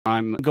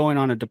I'm going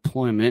on a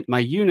deployment. My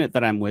unit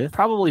that I'm with,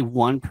 probably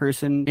one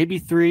person, maybe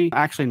three,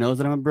 actually knows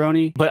that I'm a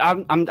brony. But I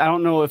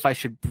don't know if I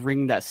should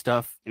bring that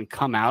stuff and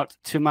come out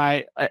to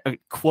my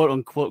quote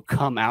unquote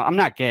come out. I'm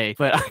not gay,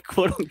 but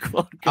quote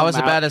unquote. I was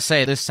about to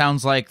say this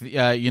sounds like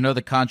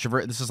the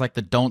controversy. This is like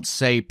the don't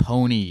say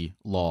pony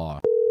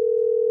law.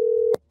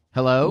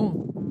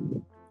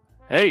 Hello.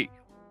 Hey.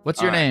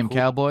 What's your name, cool.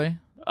 Cowboy?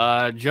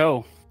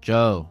 Joe.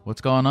 Joe. What's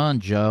going on,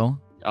 Joe?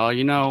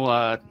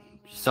 Oh,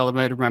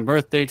 celebrated my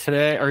birthday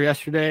today or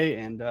yesterday,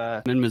 and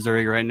I'm in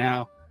Missouri right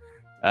now.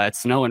 It's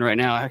snowing right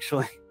now,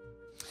 actually.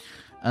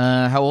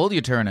 How old are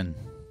you turning?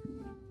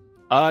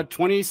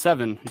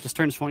 27. I just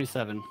turned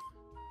 27.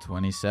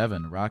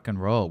 27. Rock and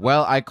roll.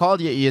 Well, I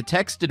called you. You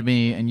texted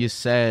me and you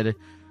said,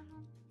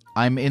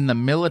 I'm in the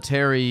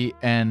military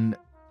and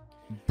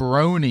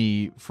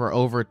brony for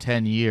over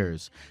 10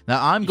 years.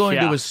 Now, I'm going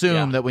to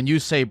assume that when you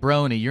say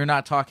brony, you're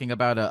not talking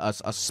about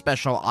a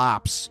special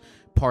ops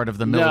part of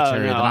the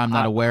military that I'm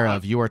not aware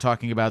of. You are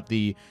talking about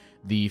the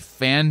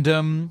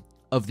fandom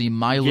of the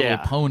My Little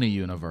Pony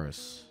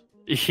universe.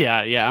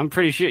 Yeah. I'm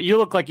pretty sure you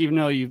look like you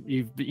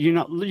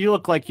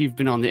look like you've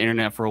been on the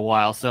internet for a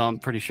while, so I'm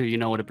pretty sure you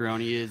know what a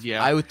brony is.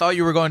 Yeah. I thought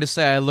you were going to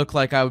say I look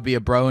like I would be a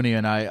brony,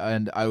 and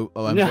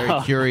I'm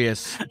very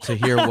curious to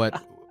hear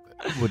what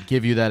would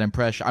give you that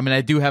impression. I mean,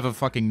 I do have a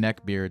fucking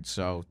neck beard,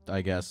 so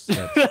I guess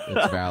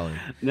it's valid.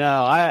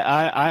 No,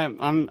 I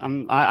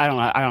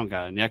don't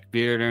got a neck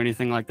beard or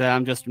anything like that.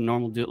 I'm just a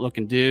normal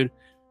looking dude.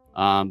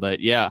 But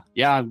yeah,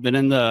 I've been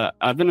in the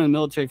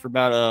military for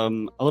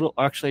about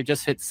actually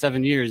just hit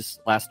 7 years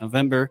last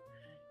November,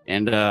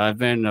 and I've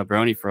been a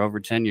brony for over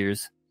 10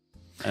 years.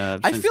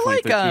 I feel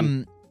like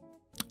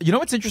you know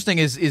what's interesting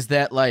is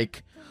that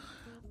like,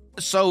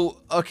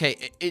 so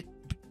okay, it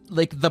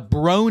like the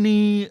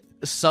brony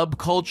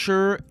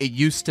subculture, it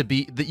used to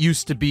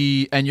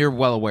be, and you're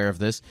well aware of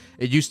this,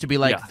 it used to be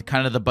like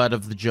kind of the butt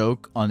of the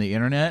joke on the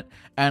internet,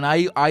 and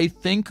I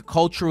think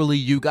culturally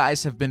you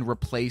guys have been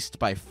replaced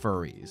by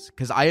furries,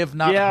 because I have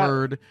not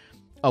heard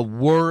a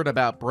word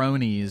about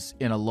bronies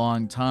in a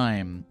long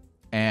time,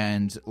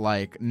 and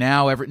like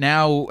now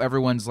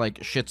everyone's like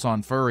shits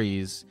on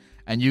furries,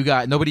 and you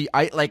got nobody.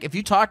 If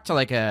you talk to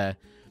like a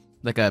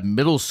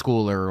middle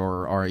schooler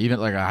or even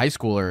like a high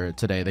schooler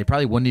today, they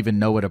probably wouldn't even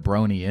know what a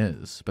brony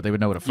is, but they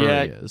would know what a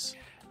furry is.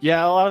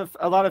 Yeah,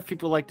 a lot of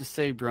people like to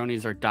say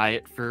bronies are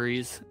diet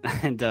furries,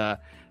 and I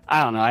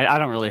don't know. I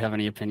don't really have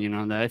any opinion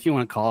on that. If you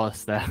want to call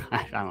us that,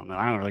 I don't know.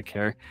 I don't really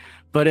care.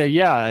 But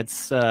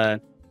it's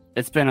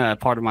been a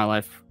part of my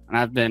life, and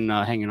I've been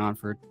hanging on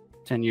for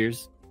 10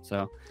 years.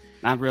 So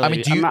I'm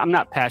really, I'm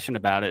not passionate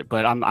about it,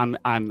 but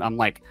I'm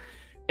like,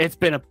 it's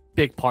been a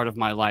big part of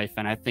my life,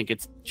 and I think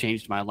it's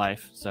changed my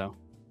life. So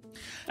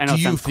I know it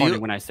sounds corny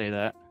when I say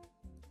that.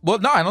 Well,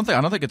 no, I don't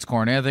think it's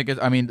corny. I think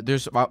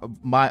there's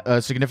my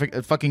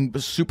significant fucking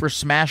Super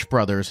Smash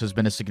Brothers has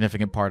been a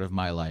significant part of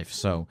my life.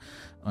 So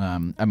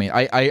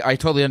I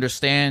totally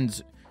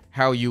understand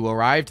how you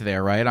arrived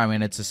there, right? I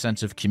mean, it's a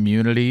sense of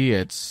community.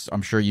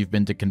 I'm sure you've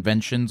been to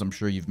conventions. I'm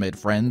sure you've made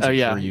friends.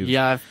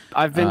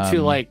 I've been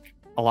to like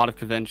a lot of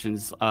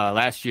conventions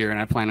last year, and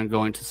I plan on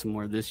going to some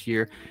more this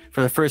year.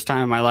 For the first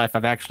time in my life,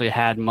 I've actually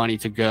had money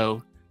to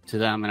go to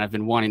them, and I've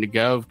been wanting to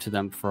go to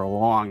them for a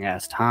long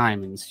ass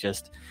time, and it's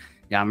just,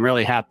 I'm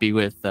really happy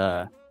with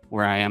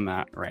where I am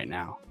at right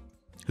now.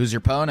 Who's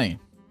your pony?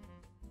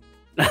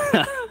 I'm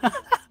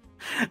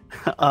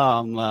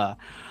a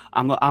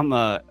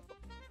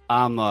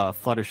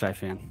Fluttershy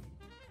fan.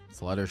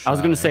 Fluttershy. I was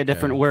going to say a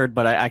different word,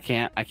 but I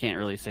can't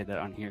really say that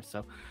on here.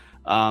 So,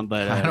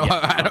 but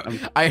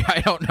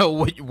I don't know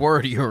what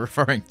word you're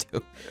referring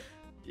to.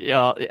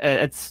 Yeah,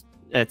 it's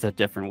a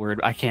different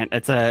word. I can't.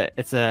 It's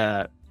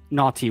a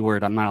naughty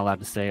word I'm not allowed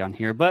to say on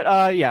here. But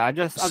I'll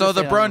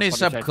the brony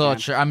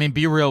subculture. I mean,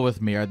 be real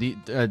with me. Are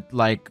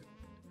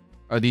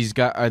these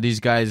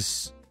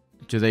guys?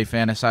 Do they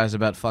fantasize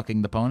about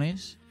fucking the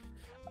ponies?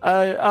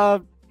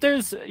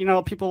 There's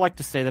people like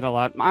to say that a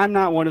lot. I'm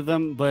not one of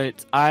them,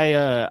 but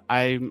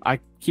I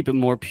keep it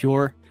more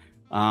pure.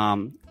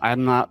 I'm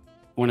not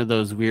one of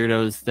those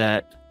weirdos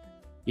that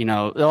a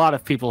lot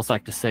of people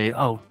like to say,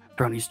 oh,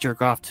 bronies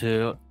jerk off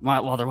to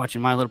while they're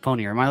watching My Little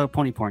Pony or My Little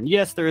Pony porn.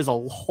 Yes, there is a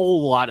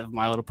whole lot of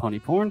My Little Pony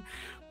porn,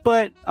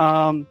 but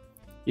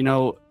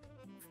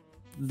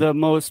the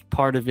most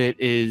part of it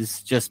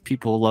is just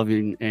people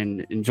loving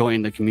and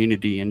enjoying the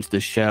community and the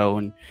show.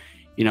 And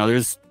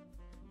there's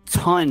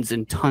tons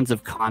and tons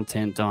of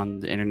content on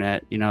the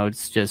internet.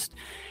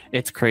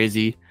 It's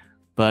crazy,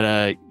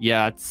 but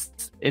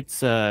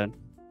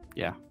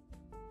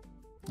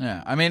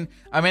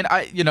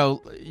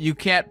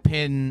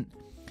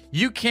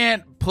you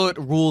can't put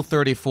Rule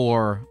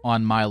 34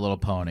 on My Little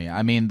Pony.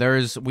 I mean,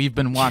 we've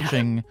been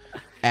watching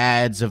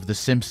ads of the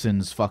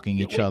Simpsons fucking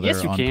each other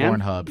on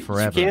Pornhub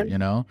forever,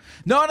 No,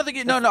 I don't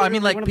think I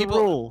mean, like,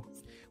 people.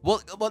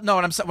 Well, no.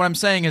 What I'm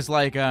saying is,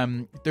 like,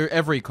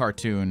 every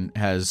cartoon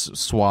has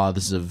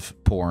swaths of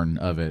porn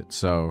of it.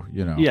 So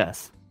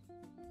Yes.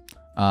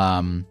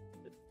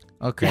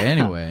 Okay.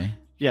 Anyway.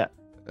 Yeah.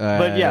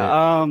 But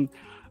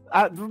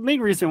the main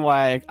reason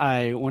why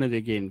I wanted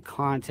to get in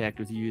contact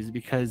with you is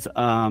because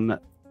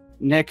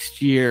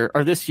next year,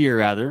 or this year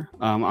rather,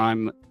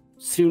 I'm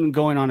soon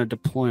going on a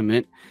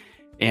deployment,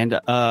 and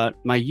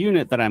my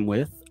unit that I'm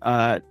with,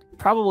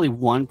 probably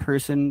one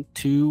person,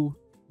 two,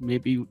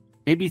 maybe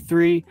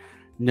three,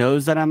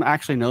 knows that I'm a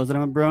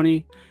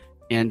brony,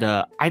 and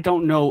I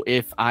don't know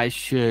if I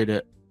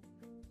should.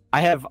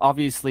 I have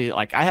obviously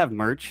I have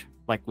merch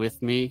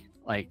with me,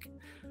 I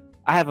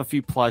have a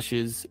few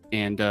plushes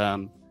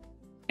but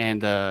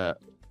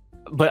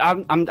I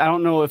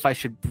don't know if I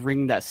should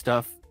bring that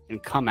stuff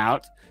and come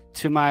out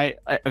to my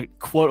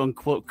quote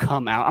unquote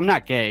come out. I'm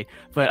not gay,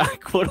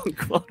 but quote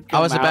unquote come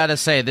I was about out. to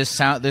say this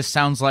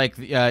sounds like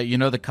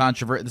the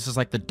controversy. This is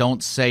like the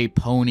don't say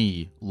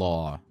pony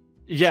law.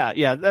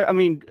 Yeah. I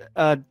mean,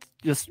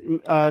 just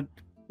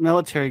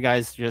military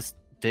guys, just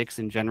dicks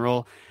in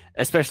general.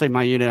 Especially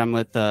my unit. I'm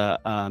with the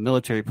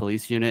military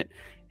police unit,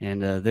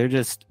 and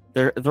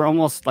they're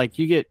almost like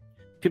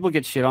people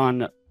get shit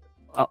on.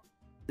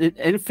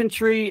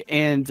 Infantry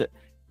and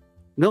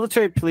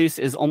military police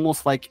is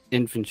almost like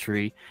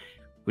infantry,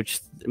 which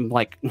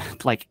like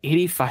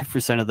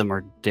 85% of them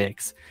are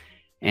dicks.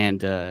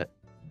 And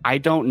I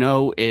don't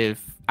know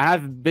if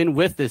I've been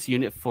with this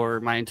unit for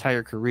my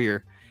entire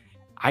career.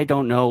 I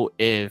don't know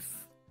if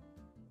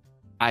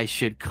I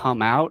should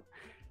come out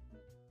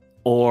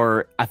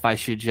or if I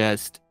should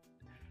just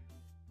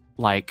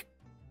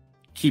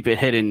keep it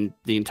hidden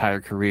the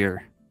entire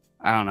career.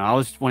 I don't know. I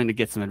was wanting to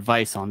get some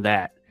advice on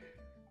that.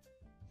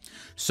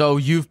 So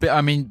you've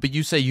been, but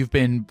you say you've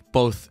been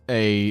both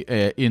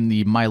in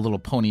the My Little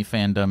Pony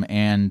fandom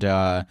and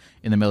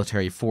in the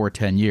military for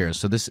 10 years.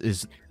 So this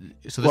is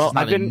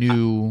not a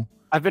new.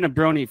 I've been a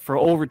brony for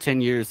over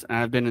 10 years, and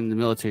I've been in the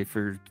military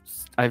for.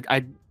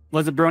 I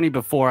was a brony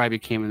before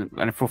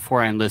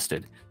I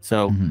enlisted.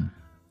 So,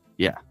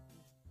 yeah.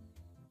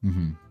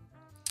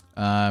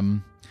 Mm-hmm.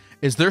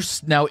 Is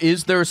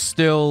there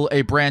still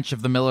a branch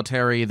of the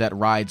military that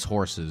rides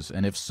horses?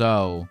 And if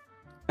so,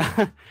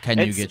 can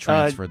you get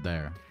transferred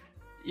there?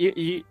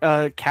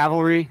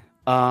 Cavalry.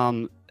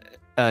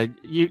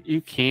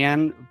 You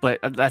can, but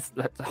that's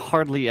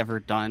hardly ever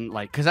done.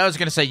 Because I was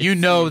going to say,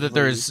 that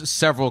there's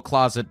several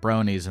closet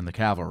bronies in the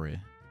cavalry.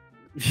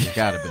 You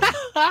gotta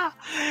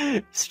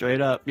be.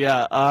 Straight up,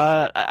 yeah.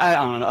 I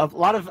don't know. A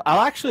lot of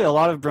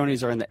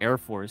bronies are in the Air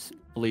Force.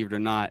 Believe it or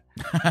not.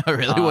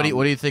 Really?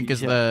 What do you think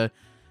is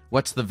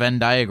what's the Venn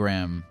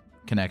diagram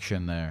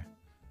connection there?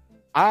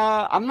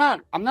 I'm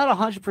not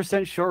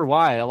 100% sure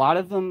why. A lot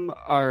of them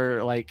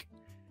are I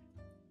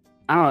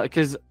don't know,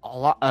 because a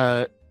lot.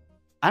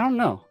 I don't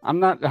know. I'm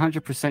not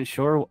 100%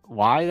 sure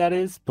why that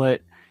is,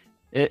 but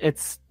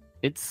it's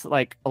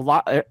like a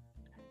lot.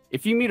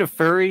 If you meet a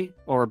furry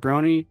or a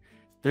brony,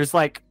 there's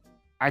I'd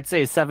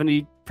say a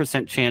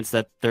 70% chance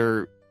that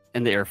they're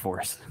in the Air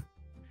Force.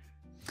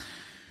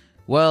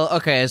 Well,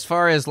 okay. As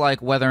far as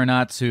whether or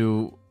not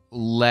to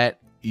let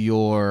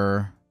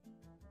your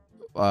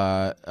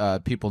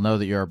people know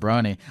that you're a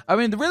brony, I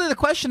mean, really, the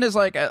question is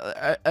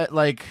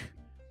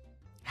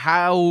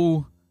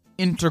how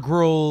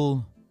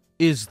integral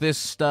is this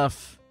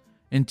stuff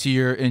in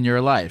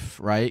your life,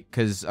 right?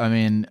 Because I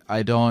mean,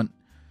 I don't,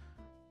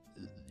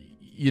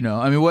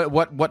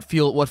 what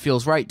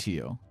feels right to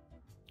you?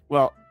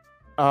 Well,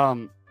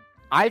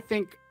 I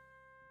think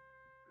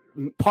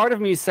part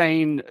of me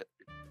saying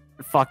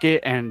fuck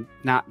it and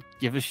not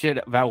give a shit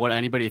about what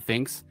anybody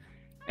thinks,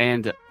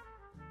 and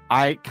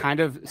I kind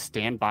of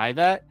stand by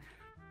that,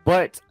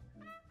 but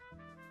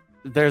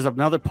there's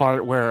another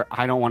part where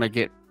I don't want to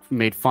get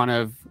made fun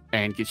of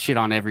and get shit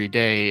on every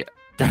day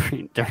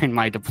during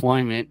my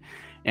deployment,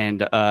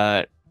 and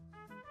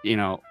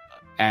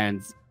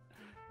and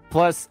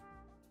plus,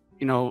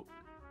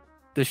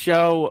 the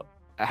show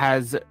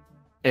has,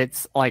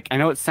 it's I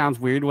know it sounds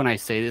weird when I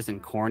say this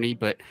and corny,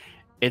 but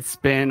it's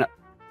been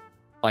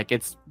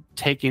it's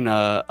taking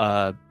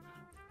a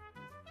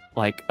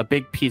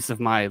big piece of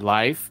my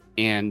life,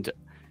 and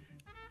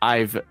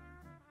I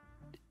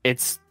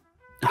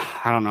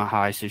don't know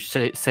how I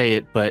should say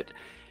it, but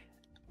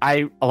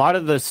a lot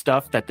of the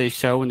stuff that they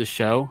show in the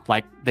show,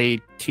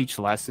 they teach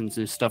lessons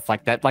and stuff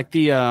like that,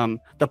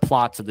 the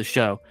plots of the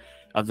show,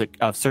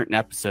 of certain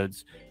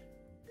episodes,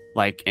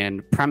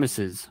 and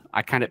premises.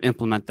 I kind of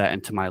implement that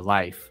into my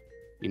life,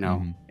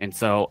 and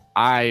so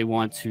I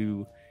want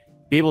to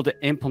be able to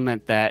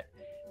implement that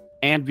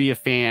and be a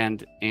fan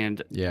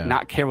and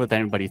not care what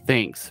anybody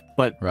thinks.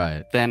 But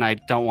then I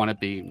don't want to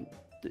be,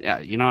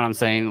 you know what I'm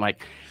saying?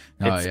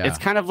 It's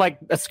kind of I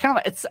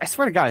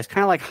swear to God, it's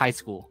kind of like high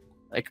school.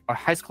 Or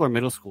high school or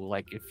middle school.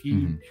 If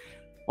you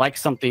like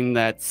something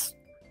that's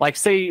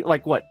say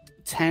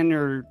 10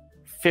 or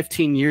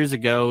 15 years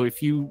ago,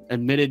 if you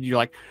admitted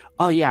you're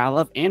oh yeah, I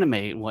love anime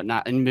and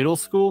whatnot in middle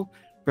school,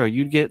 bro,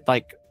 you'd get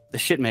the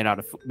shit made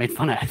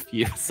fun of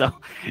you. So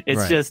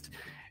it's just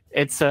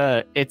it's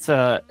a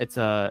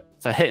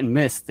hit and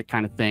miss, the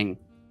kind of thing,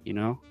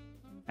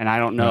 and I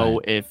don't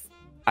know if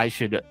I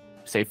should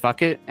say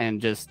fuck it and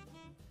just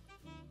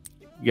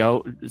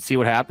go see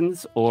what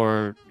happens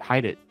or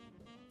hide it.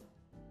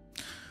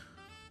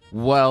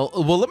 Well,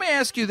 let me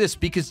ask you this,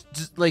 because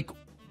just, like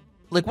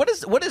what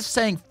is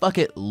saying fuck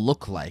it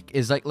look like?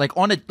 Is like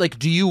on a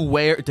do you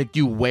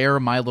wear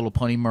My Little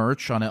Pony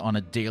merch on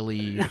a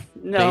daily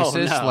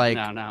basis?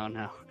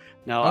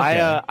 No.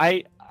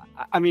 Okay.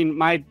 I mean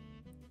my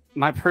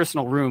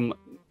personal room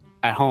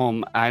at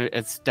home,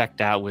 it's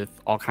decked out with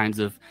all kinds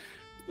of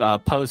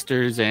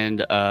posters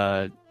and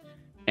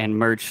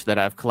merch that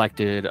I've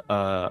collected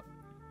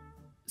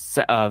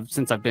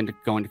since I've been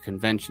going to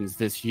conventions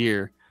this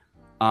year.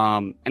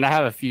 And I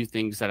have a few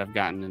things that I've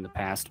gotten in the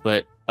past,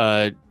 but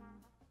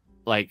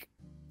like,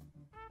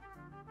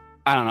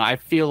 I don't know. I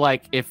feel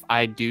like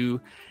I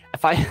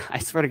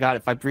swear to God,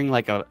 if I bring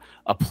like a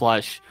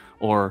plush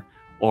or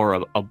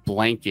a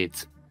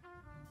blanket,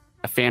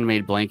 a fan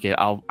made blanket,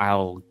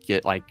 I'll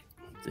get like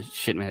the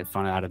shit made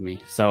fun out of me.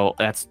 So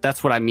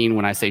that's what I mean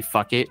when I say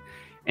fuck it,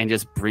 and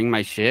just bring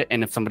my shit.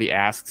 And if somebody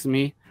asks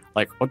me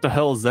like, what the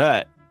hell is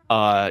that?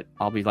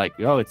 I'll be like,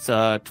 yo, it's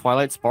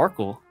Twilight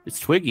Sparkle. It's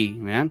Twiggy,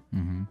 man.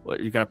 Mm-hmm. What,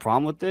 you got a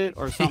problem with it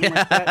or something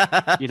like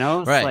that? You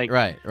know? It's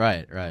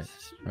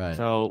Right.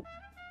 So,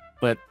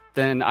 but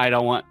then I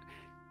don't want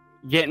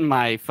getting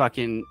my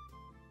fucking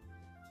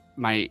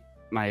made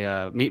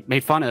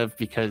fun of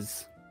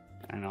because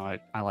I know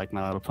I like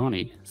My Little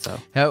Pony. So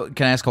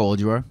can I ask how old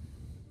you are?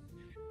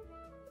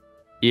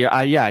 Yeah,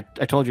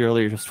 I told you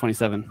earlier, just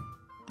 27.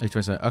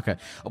 27. Okay.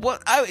 Well,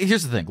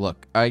 here's the thing.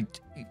 Look,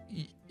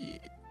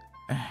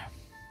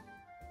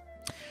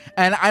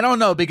 and I don't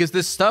know, because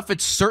this stuff,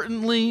 it's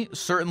certainly,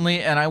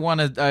 and I want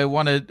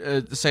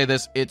to say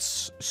this,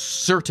 it's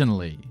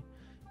certainly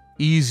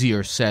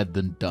easier said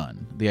than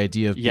done. The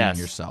idea of being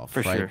yourself,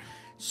 for right? sure.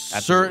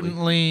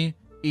 Certainly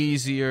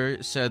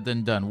easier said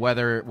than done.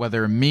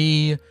 Whether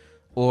me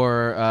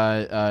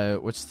or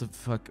what's the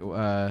fuck,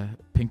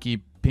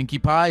 Pinkie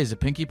Pie? Is it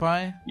Pinkie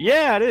Pie?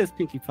 Yeah, it is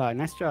Pinkie Pie.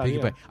 Nice job. Pinkie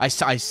Pie. I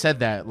said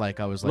that like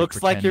I was like,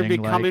 looks like you're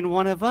becoming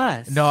one of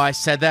us. No, I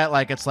said that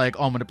like it's like,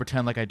 oh, I'm gonna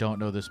pretend like I don't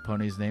know this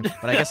pony's name,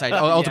 but I guess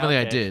ultimately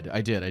I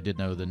did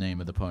know the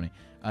name of the pony.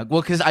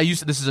 Well, because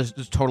this is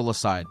a total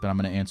aside, but I'm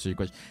gonna answer your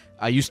question.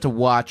 I used to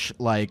watch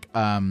like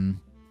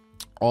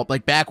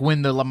back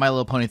when the My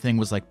Little Pony thing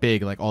was like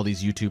big, like all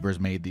these YouTubers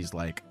made these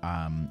like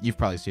you've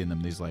probably seen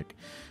them, these like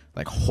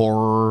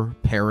horror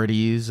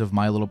parodies of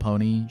My Little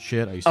Pony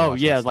shit. I used to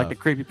watch that like stuff.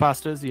 the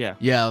creepypastas,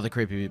 yeah, the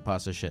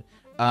creepypasta shit.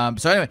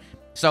 So anyway,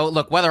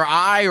 look, whether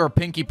I or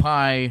Pinkie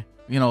Pie,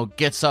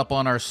 gets up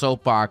on our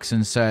soapbox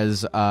and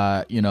says,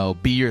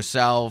 be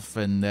yourself,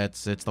 and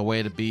it's the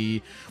way to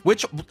be,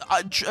 which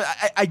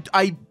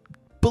I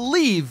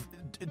believe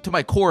to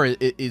my core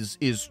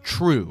is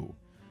true,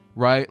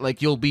 right?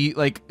 Like you'll be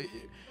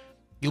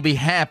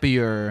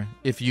happier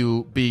if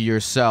you be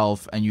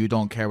yourself and you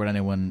don't care what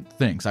anyone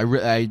thinks.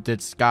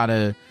 It's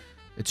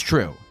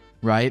true,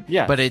 right?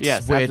 Yeah, but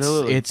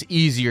absolutely. It's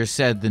easier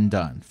said than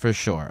done, for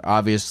sure.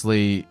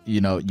 Obviously,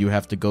 you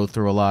have to go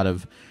through a lot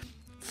of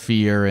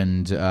fear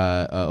and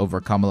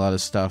overcome a lot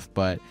of stuff.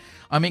 But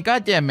I mean,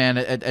 goddamn, man,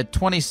 at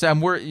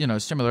 27, we're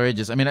similar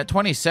ages. I mean, at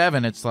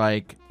 27, it's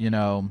like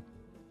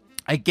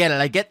I get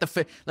it. I get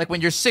like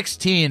when you're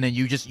 16 and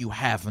you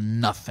have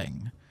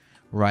nothing.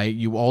 Right,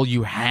 all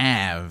you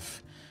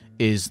have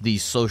is the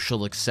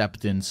social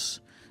acceptance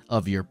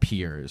of your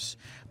peers.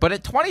 But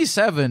at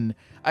 27,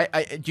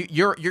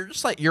 you're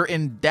just like, you're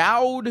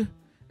endowed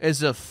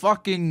as a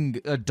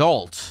fucking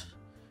adult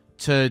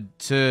to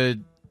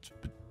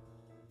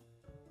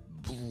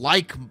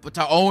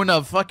own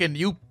a fucking,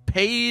 you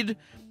paid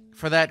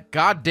for that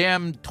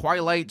goddamn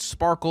Twilight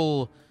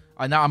Sparkle.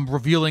 Now I'm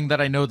revealing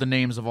that I know the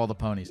names of all the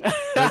ponies.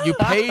 You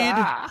paid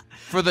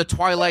for the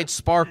Twilight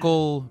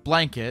Sparkle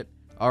blanket.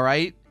 All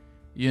right,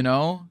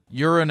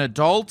 you're an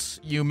adult.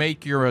 You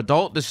make your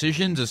adult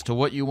decisions as to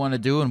what you want to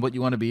do and what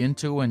you want to be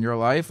into in your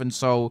life. And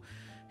so,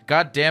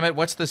 God damn it,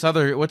 what's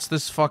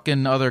this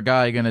fucking other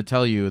guy gonna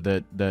tell you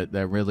that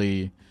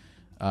really?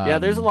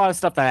 There's a lot of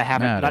stuff that I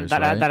haven't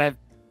matters,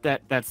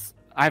 that's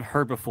I've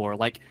heard before.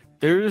 Like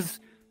there's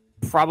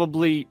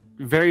probably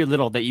very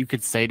little that you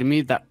could say to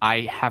me that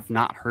I have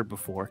not heard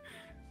before,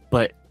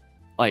 but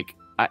like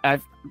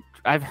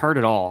I've heard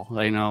it all.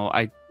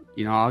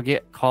 I'll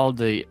get called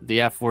the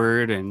F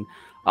word, and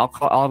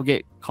I'll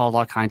get called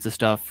all kinds of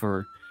stuff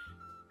for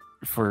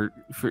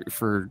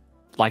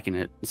liking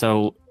it.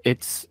 So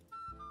it's,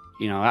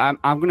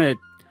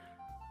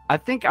 I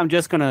think I'm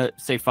just gonna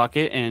say fuck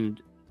it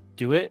and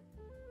do it.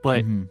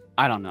 But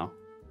I don't know.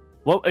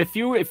 Well, if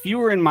you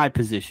were in my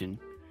position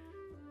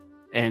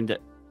and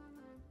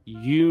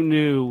you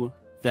knew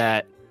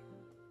that,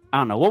 I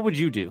don't know, what would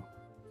you do?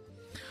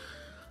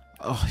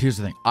 Oh, here's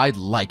the thing. I'd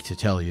like to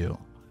tell you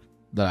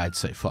that I'd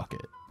say fuck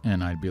it,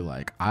 and I'd be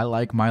like, I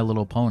like My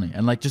Little Pony,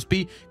 and like just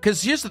be,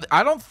 because here's the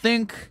I don't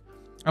think,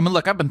 I mean,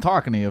 look, I've been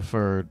talking to you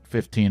for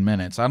 15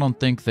 minutes. I don't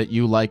think that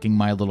you liking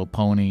My Little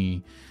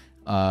Pony,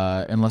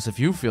 unless if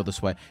you feel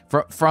this way,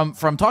 from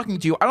talking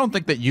to you, I don't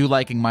think that you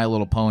liking My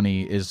Little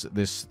Pony is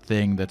this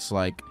thing that's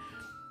like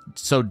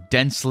so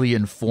densely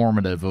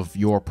informative of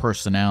your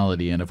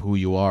personality and of who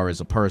you are as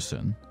a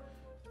person.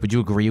 Would you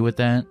agree with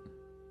that?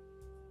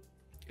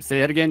 Say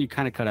that again. You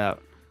kind of cut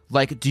out.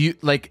 Like, do you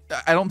like?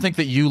 I don't think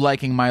that you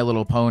liking My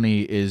Little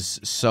Pony is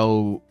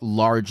so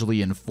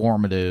largely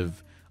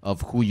informative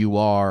of who you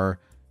are,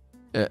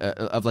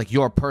 of like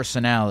your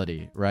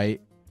personality, right?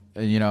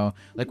 You know,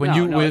 like when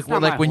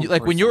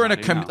when you're in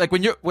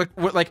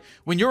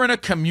a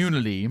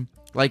community,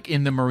 like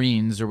in the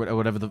Marines or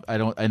whatever I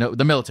know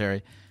the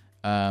military,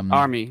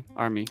 Army.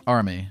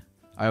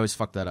 I always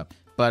fuck that up.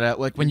 But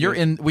like when you're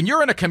in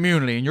a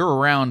community and you're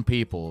around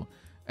people,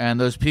 and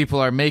those people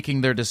are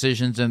making their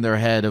decisions in their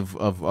head of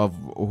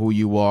who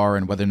you are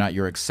and whether or not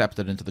you're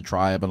accepted into the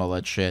tribe and all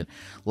that shit.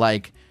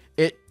 Like,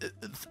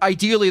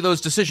 ideally,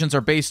 those decisions are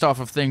based off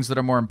of things that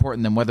are more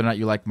important than whether or not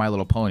you like My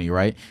Little Pony,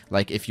 right?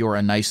 Like, if you're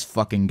a nice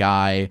fucking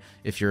guy,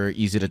 if you're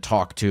easy to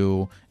talk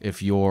to,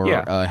 if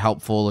you're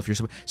helpful, if you're...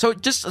 So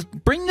just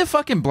bring the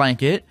fucking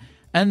blanket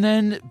and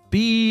then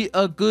be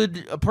a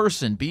good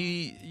person.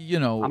 Be, you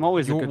know... I'm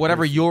always a good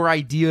whatever person. your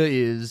idea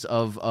is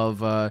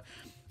of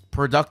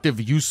productive,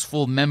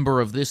 useful member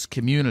of this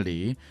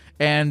community,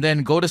 and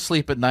then go to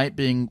sleep at night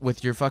being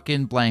with your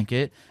fucking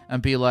blanket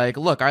and be like,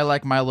 look, I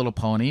like My Little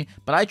Pony,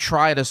 but I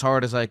tried as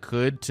hard as I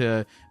could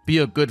to be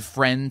a good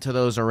friend to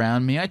those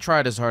around me. I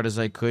tried as hard as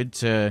I could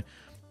to,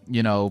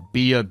 you know,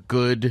 be a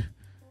good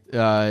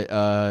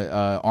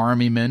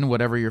armyman,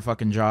 whatever your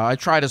fucking job. I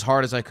tried as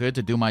hard as I could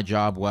to do my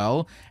job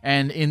well,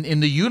 and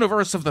in the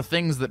universe of the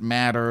things that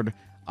mattered,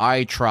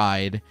 I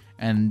tried,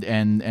 and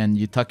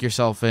you tuck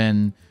yourself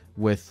in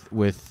with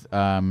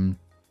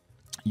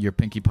your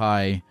Pinkie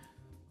Pie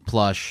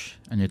plush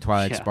and your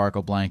Twilight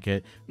Sparkle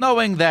blanket,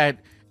 knowing that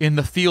in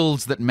the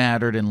fields that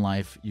mattered in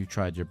life, you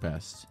tried your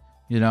best,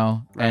 you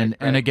know. And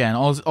again,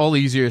 all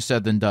easier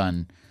said than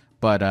done.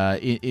 But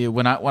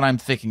when I'm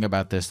thinking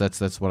about this,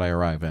 that's what I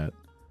arrive at.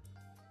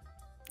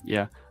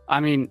 Yeah, I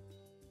mean,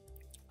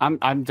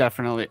 I'm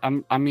definitely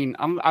I'm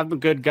a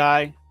good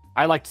guy.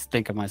 I like to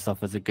think of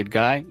myself as a good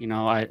guy. You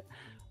know,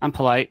 I'm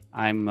polite.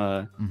 I'm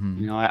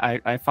you know,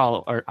 I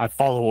follow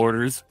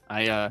orders.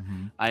 I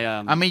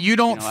mean, you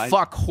don't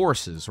fuck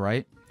horses,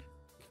 right?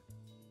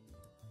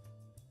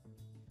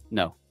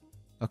 No.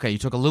 Okay, you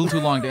took a little too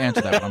long to answer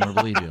that, but I'm gonna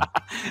believe you.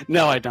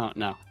 No, I don't.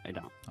 No, I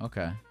don't.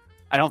 Okay.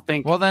 I don't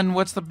think. Well, then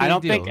what's the big deal? I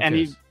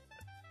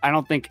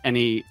don't think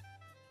any.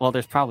 Well,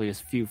 there's probably a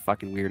few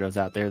fucking weirdos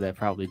out there that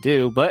probably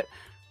do, but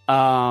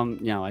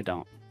no, I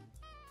don't.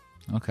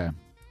 Okay.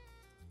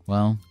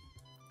 Well,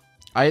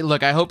 I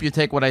hope you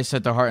take what I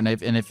said to heart,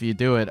 and if you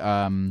do it,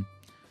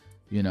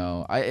 you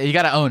know, you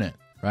got to own it,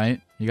 right?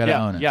 You got to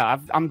own it. Yeah,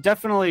 I'm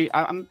definitely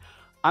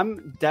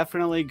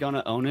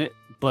gonna own it,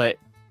 but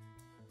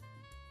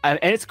and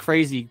it's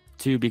crazy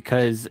too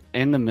because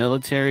in the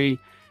military,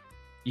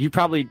 you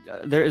probably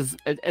there's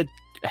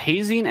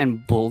hazing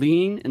and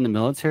bullying in the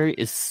military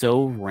is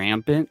so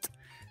rampant.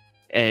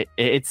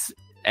 It's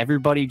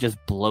everybody just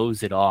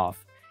blows it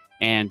off,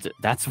 and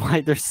that's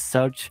why there's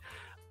such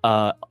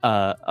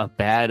a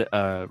bad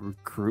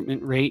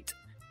recruitment rate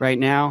right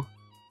now,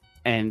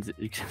 and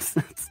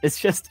it's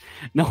just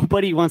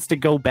nobody wants to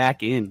go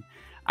back in.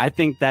 I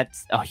think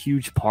that's a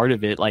huge part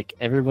of it. Like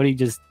everybody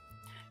just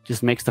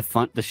makes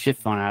the shit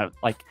fun out of,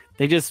 like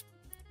they just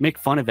make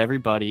fun of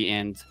everybody,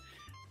 and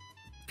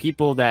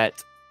people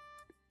that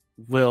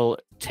will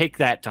take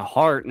that to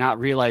heart, not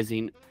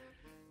realizing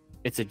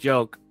it's a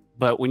joke.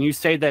 But when you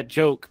say that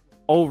joke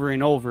over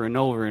and over and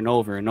over and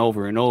over and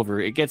over and over,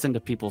 it gets into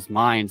people's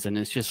minds, and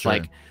it's just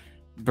like,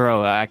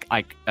 bro, I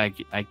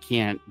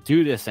can't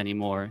do this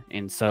anymore.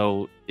 And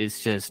so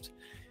it's just,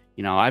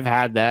 you know, I've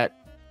had that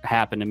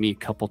happen to me a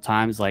couple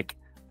times. Like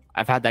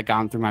I've had that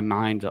gone through my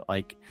mind.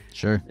 Like,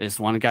 this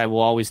one guy will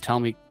always call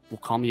me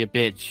a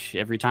bitch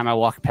every time I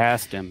walk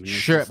past him.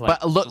 Sure, like,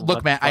 but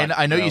look, man,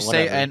 I know you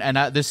say, and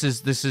this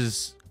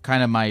is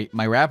kind of my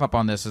wrap up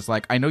on this is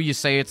like, I know you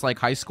say it's like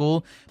high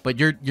school, but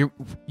you're you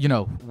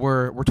know,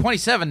 we're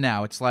 27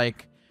 now. It's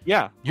like,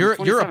 yeah,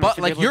 you're above,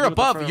 like you're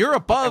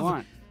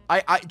above.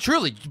 I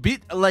truly be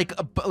like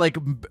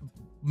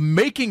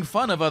making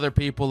fun of other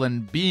people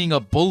and being a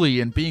bully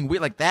and being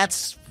weird. Like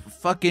that's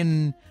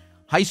fucking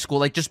high school.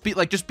 Like just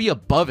be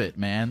above it,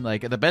 man.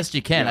 Like the best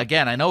you can.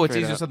 Again, I know it's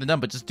easier said than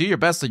done, but just do your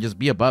best to just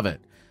be above it.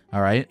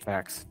 All right.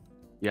 Facts.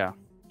 Yeah.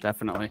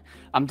 Definitely.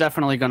 I'm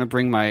definitely gonna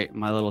bring my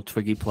little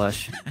Twiggy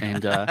plush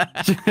and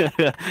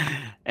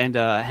and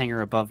hang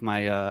her above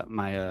my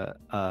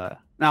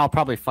now I'll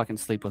probably fucking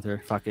sleep with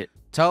her. Fuck it.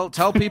 Tell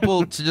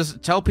people to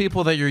just tell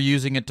people that you're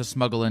using it to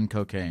smuggle in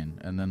cocaine,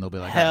 and then they'll be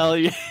like, hell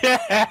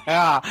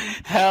yeah,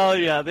 hell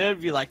yeah. They'd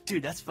be like,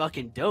 dude, that's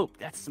fucking dope.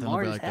 That's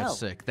smart as hell.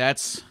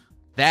 That's sick.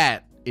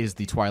 That is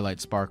the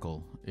Twilight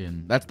Sparkle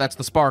in that's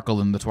the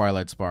sparkle in the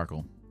Twilight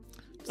Sparkle.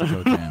 It's the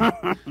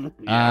cocaine.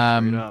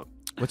 Yeah,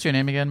 what's your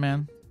name again,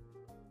 man?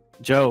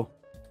 Joe,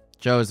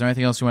 is there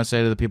anything else you want to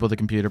say to the people at the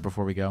computer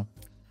before we go?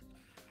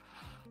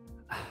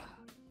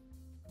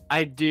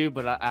 I do,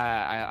 but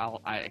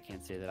I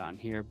can't say that on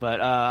here.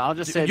 But I'll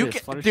just say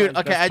this. Dude,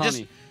 okay,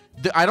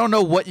 I don't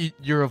know what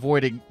you're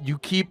avoiding. You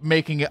keep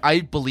making it.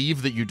 I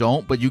believe that you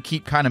don't, but you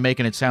keep kind of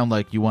making it sound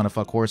like you want to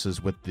fuck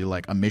horses with the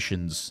like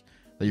emissions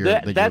that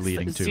you're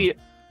leading to. See,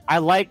 I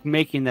like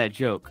making that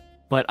joke,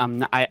 but I'm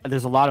not.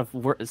 There's a lot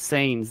of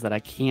sayings that I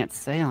can't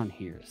say on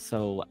here,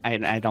 so I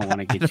don't want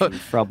to get you in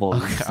trouble.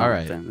 Okay, all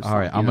right.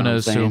 I'm gonna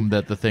assume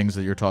that the things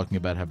that you're talking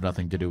about have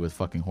nothing to do with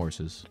fucking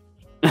horses.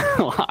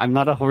 I'm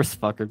not a horse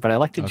fucker, but I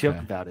like to joke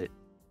about it.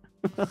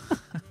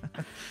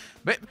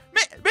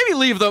 Maybe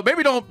leave though.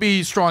 Maybe don't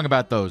be strong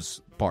about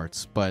those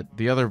parts, but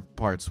the other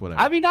parts, whatever.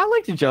 I mean, I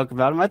like to joke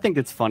about them. I think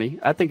it's funny.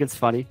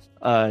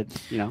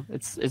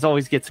 It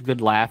always gets a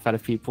good laugh out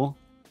of people.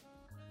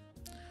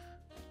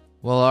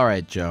 Well, all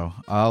right, Joe.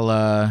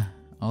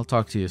 I'll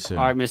talk to you soon.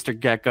 All right, Mr.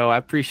 Gecko. I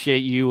appreciate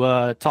you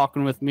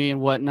talking with me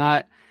and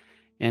whatnot,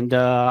 and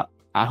I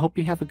hope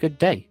you have a good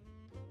day.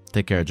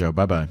 Take care, Joe.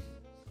 Bye-bye.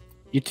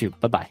 You too.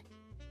 Bye-bye.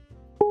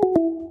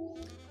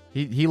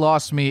 He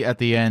lost me at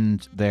the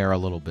end there a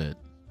little bit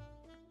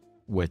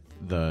with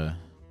the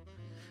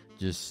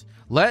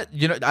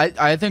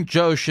I think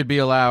Joe should be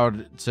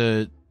allowed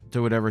to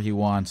do whatever he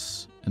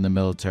wants in the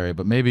military,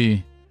 but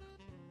maybe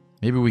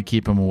we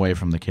keep him away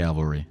from the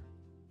cavalry.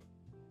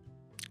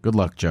 Good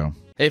luck, Joe.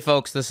 Hey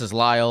folks, this is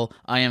Lyle.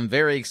 I am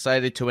very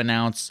excited to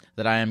announce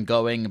that I am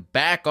going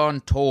back on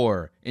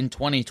tour in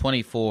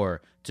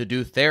 2024 to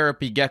do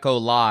Therapy Gecko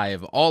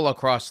live all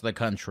across the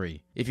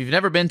country. If you've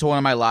never been to one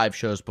of my live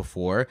shows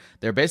before,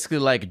 they're basically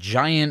like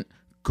giant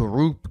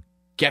group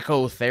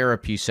gecko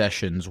therapy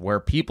sessions where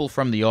people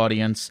from the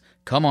audience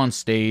come on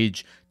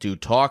stage to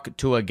talk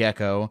to a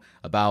gecko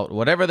about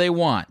whatever they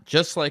want,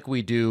 just like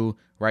we do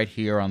right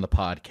here on the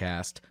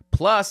podcast.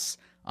 Plus,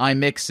 I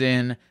mix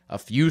in a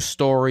few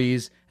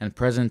stories and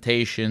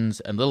presentations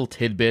and little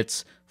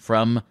tidbits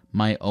from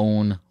my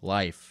own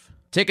life.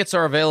 Tickets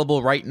are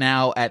available right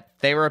now at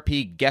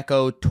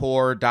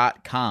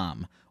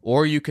therapygeckotour.com,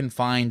 or you can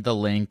find the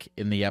link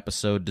in the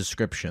episode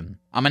description.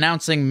 I'm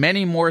announcing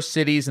many more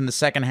cities in the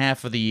second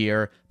half of the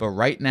year, but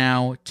right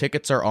now,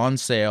 tickets are on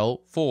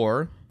sale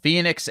for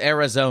Phoenix,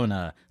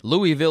 Arizona,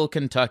 Louisville,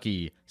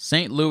 Kentucky,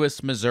 St.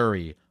 Louis,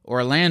 Missouri,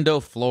 Orlando,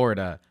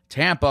 Florida,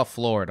 Tampa,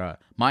 Florida,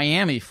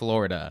 Miami,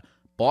 Florida,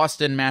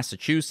 Boston,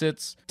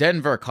 Massachusetts,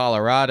 Denver,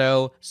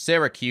 Colorado,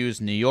 Syracuse,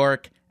 New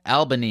York,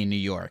 Albany, New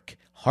York,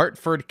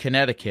 Hartford,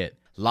 Connecticut,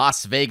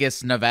 Las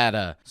Vegas,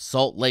 Nevada,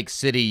 Salt Lake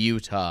City,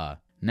 Utah,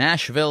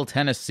 Nashville,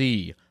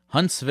 Tennessee,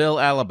 Huntsville,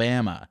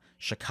 Alabama,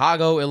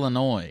 Chicago,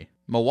 Illinois,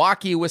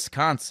 Milwaukee,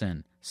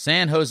 Wisconsin,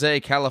 San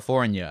Jose,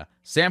 California,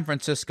 San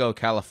Francisco,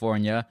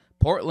 California,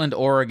 Portland,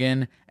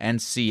 Oregon,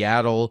 and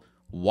Seattle,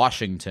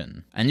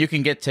 Washington. And you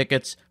can get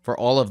tickets for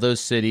all of those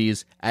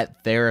cities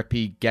at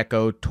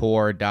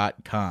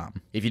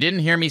therapygeckotour.com. If you didn't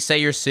hear me say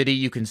your city,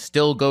 you can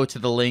still go to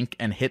the link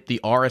and hit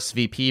the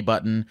RSVP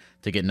button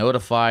to get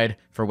notified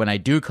for when I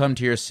do come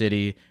to your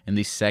city in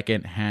the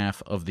second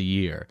half of the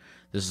year.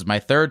 This is my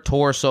third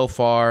tour so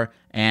far,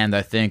 and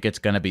I think it's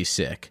going to be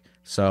sick.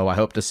 So I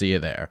hope to see you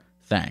there.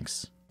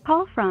 Thanks.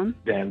 Call from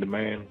Dan the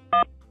Man.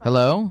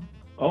 Hello?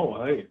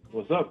 Oh, hey,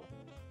 what's up?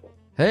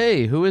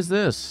 Hey, who is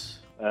this?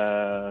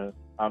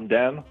 I'm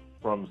Dan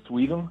from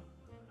Sweden.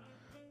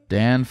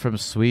 Dan from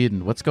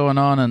Sweden. What's going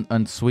on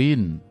in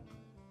Sweden?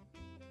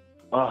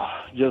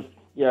 Just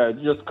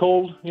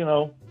cold,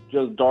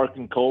 just dark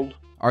and cold.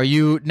 Are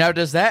you now?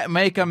 Does that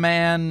make a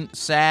man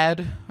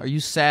sad? Are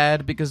you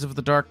sad because of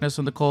the darkness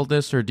and the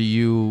coldness, or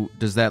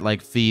does that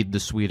like feed the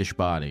Swedish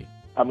body?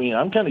 I mean,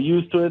 I'm kind of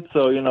used to it,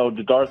 so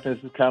the darkness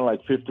is kind of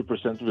like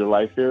 50% of your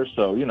life here,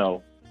 so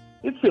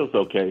it feels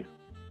okay.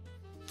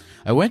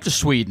 I went to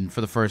Sweden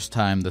for the first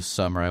time this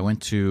summer. I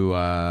went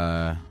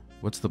to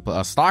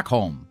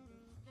Stockholm.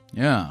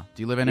 Yeah.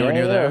 Do you live anywhere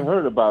near there? I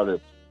heard about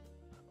it.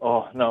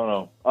 Oh,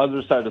 no.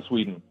 Other side of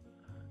Sweden.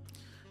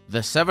 The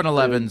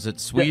 7-Elevens at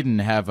Sweden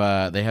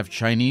have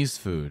Chinese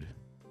food.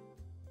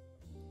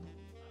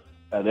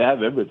 They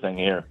have everything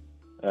here.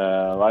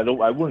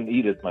 I wouldn't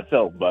eat it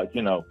myself, but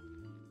to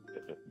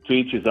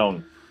each his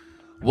own.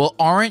 Well,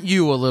 aren't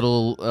you a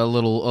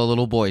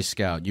little Boy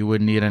Scout? You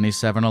wouldn't eat any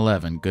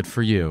 7-Eleven. Good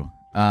for you.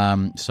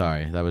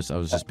 Sorry, I was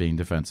just being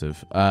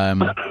defensive.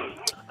 Dan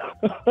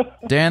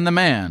the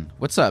Man,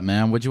 what's up,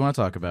 man? What'd you want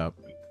to talk about?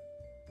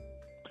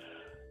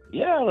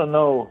 Yeah, I don't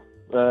know.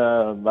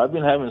 I've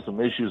been having some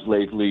issues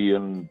lately,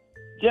 and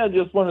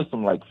just wanted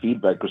some like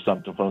feedback or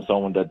something from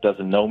someone that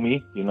doesn't know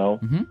me,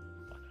 Mm-hmm.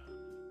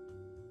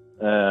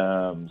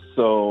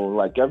 So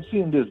like I've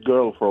seen this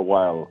girl for a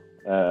while,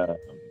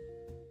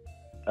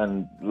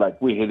 and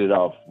like we hit it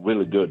off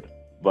really good,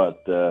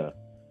 but I'm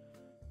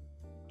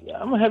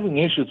having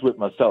issues with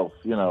myself.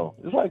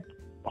 It's like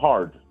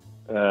hard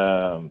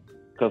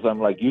because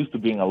I'm like used to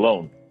being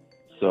alone,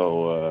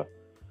 so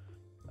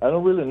I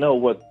don't really know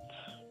what.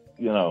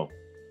 You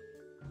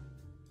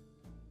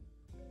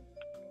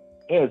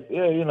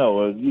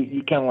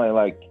kind of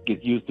like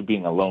get used to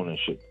being alone and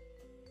shit.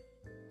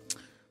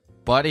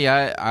 Buddy,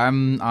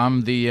 I'm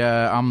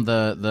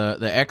the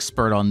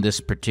expert on this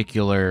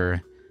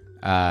particular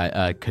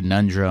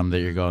conundrum that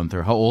you're going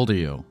through. How old are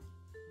you?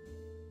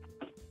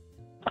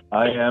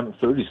 I am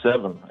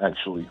 37,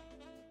 actually.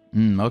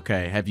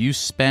 Okay. Have you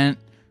spent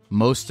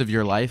most of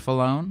your life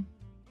alone?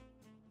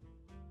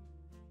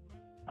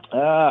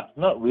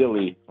 Not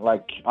really.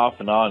 Like off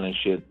and on and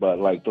shit. But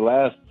like the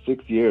last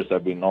 6 years,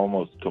 I've been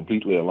almost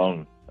completely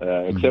alone,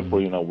 except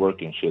for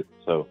work and shit.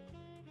 So.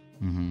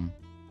 Mm-hmm.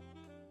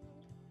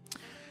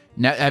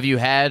 Now, have you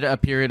had a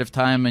period of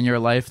time in your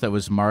life that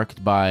was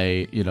marked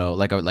by,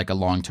 like a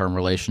long-term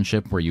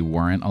relationship where you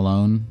weren't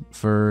alone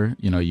for,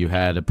 you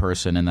had a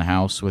person in the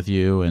house with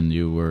you and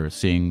you were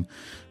seeing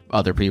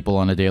other people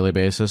on a daily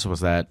basis?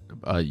 Was that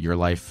your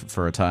life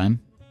for a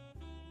time?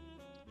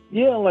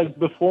 Yeah, like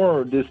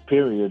before this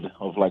period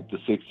of like the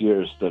 6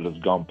 years that has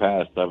gone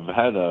past, I've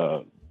had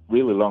a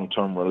really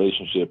long-term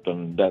relationship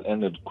and that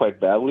ended quite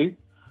badly.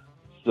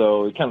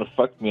 So it kind of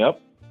fucked me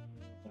up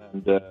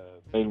and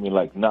made me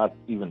like not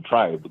even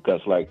try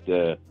because like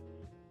the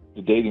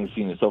dating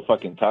scene is so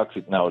fucking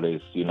toxic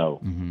nowadays,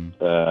 Mm-hmm.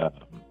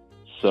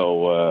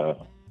 So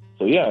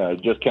yeah, I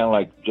just kind of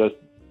like just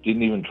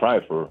didn't even try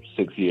for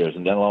 6 years,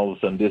 and then all of a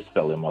sudden this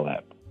fell in my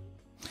lap.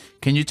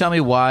 Can you tell me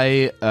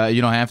why?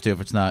 You don't have to if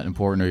it's not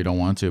important or you don't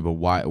want to, but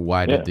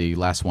why did the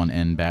last one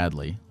end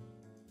badly?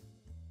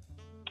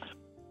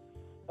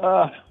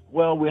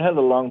 Well, we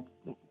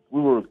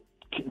were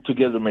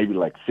together maybe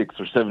like 6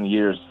 or 7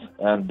 years,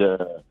 and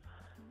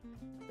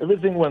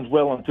everything went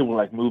well until we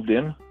like moved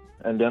in,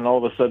 and then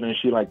all of a sudden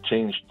she like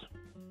changed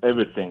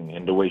everything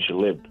in the way she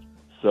lived.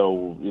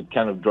 So it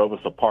kind of drove us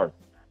apart.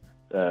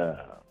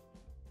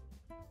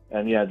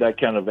 And yeah, that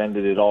kind of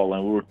ended it all.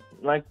 And we were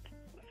like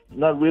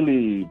not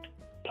really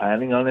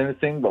planning on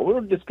anything, but we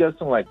were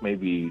discussing like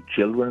maybe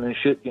children and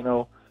shit,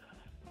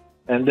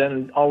 And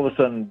then all of a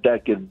sudden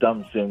that gets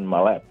dumped in my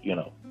lap,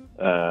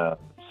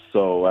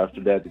 So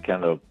after that, it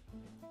kind of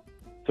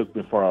took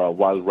me for a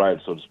wild ride,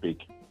 so to speak.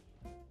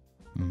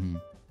 Mm-hmm.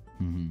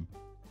 Mm-hmm.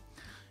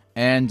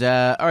 And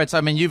all right, so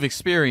I mean, you've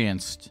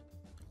experienced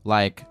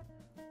like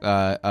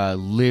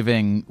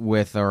living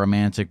with a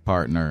romantic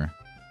partner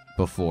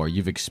before.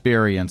 You've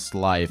experienced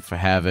life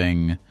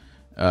having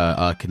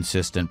a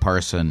consistent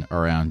person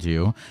around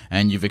you,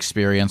 and you've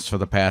experienced for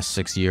the past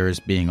 6 years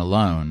being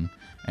alone.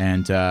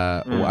 And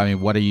I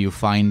mean, what are you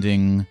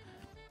finding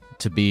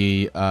to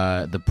be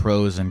the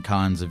pros and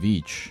cons of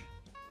each?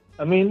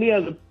 I mean,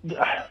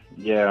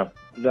 yeah,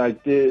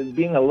 like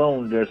being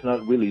alone, there's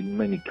not really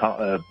many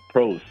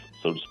pros,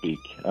 so to speak.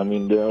 I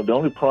mean, the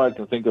only pro I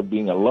can think of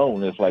being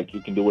alone is like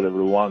you can do whatever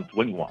you want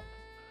when you want.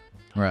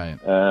 Right.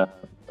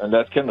 And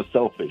that's kind of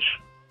selfish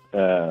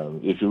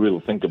if you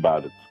really think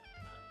about it.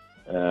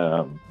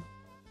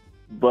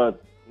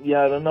 But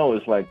yeah, I don't know.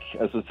 It's like,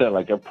 as I said,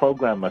 like I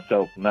program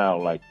myself now,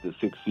 like the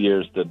 6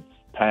 years that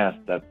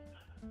passed, that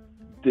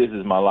this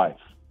is my life.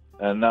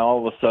 And now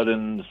all of a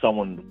sudden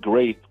someone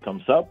great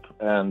comes up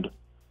and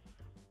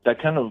that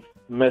kind of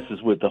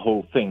messes with the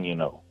whole thing,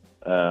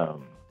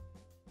 So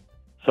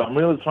I'm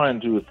really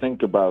trying to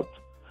think about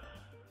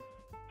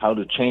how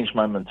to change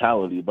my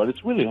mentality, but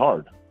it's really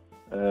hard.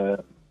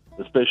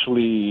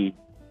 Especially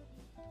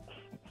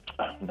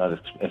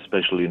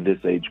in this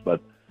age,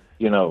 but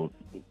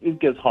it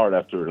gets hard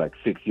after like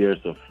 6 years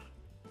of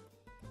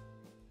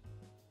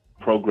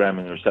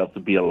programming yourself to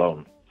be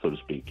alone, so to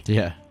speak.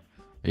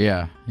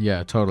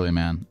 Yeah, totally,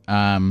 man.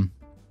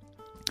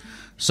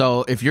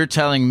 So if you're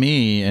telling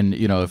me, and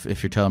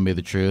if you're telling me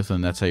the truth,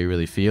 and that's how you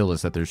really feel,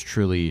 is that there's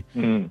truly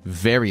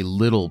very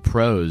little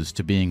pros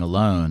to being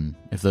alone.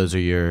 If those are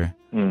your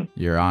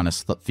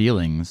honest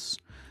feelings,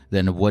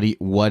 then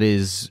what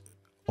is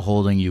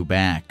holding you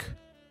back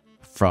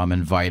from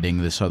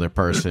inviting this other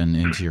person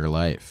into your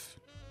life?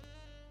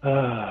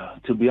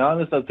 To be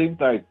honest, I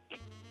think like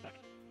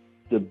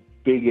the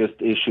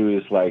biggest issue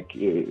is like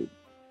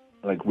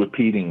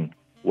repeating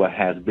what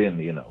has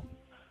been,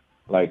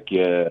 like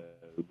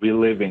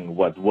reliving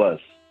what was,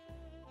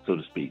 so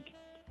to speak.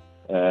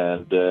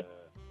 And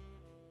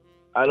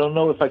I don't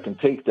know if I can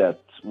take that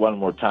one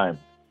more time,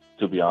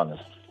 to be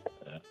honest.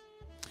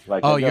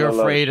 Like, you're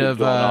afraid of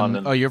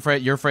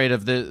you're afraid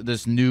of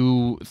this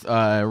new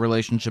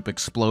relationship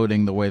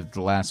exploding the way that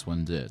the last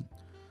one did.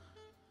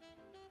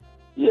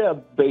 Yeah,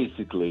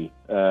 basically,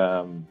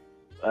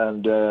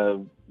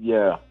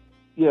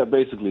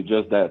 basically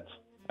just that.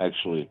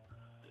 Actually,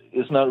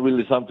 it's not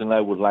really something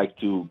I would like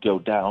to go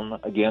down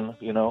again.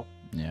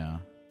 Yeah.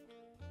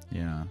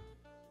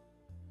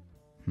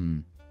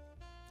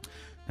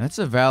 That's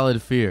a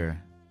valid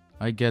fear.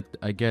 I get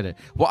it.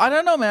 Well, I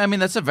don't know, man. I mean,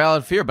 that's a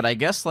valid fear, but I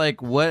guess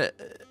like what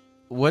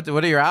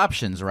are your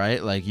options,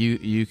 right? Like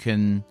you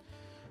can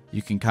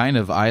kind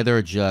of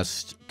either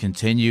just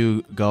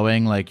continue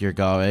going like you're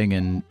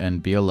going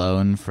and be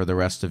alone for the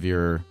rest of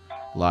your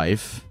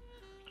life,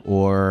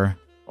 or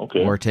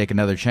take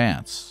another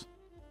chance,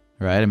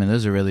 right? I mean,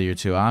 those are really your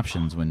two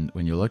options when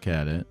you look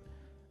at it.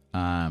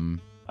 I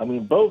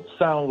mean, both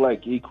sound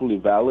like equally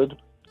valid,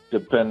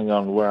 depending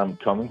on where I'm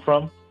coming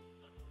from.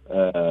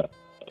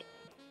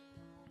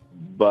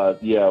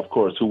 But yeah, of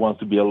course, who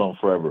wants to be alone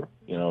forever?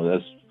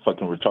 That's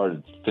fucking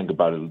retarded to think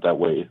about it that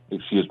way.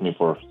 Excuse me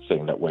for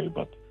saying that way,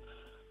 but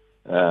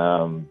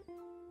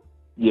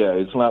yeah,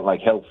 it's not like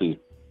healthy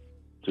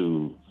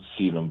to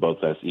see them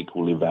both as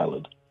equally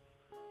valid.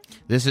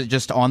 This is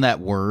just on that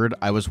word.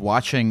 I was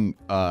watching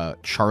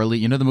Charlie.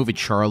 You know the movie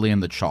Charlie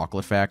and the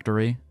Chocolate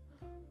Factory?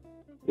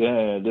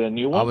 Yeah, the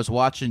new one. I was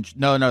watching.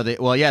 No.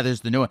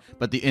 There's the new one.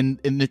 But in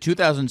the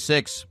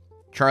 2006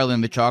 Charlie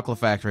and the Chocolate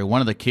Factory,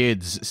 one of the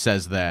kids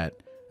says that,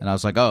 and I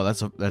was like, oh,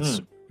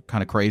 that's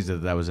kind of crazy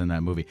that was in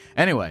that movie.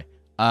 Anyway,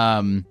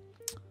 what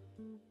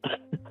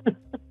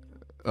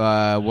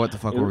the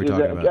fuck were we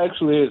talking about?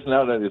 Actually, it's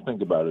now that you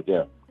think about it.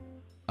 Yeah.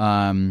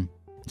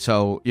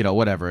 So,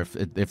 whatever.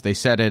 If they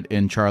said it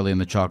in Charlie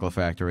and the Chocolate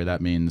Factory,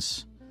 that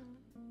means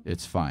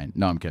it's fine.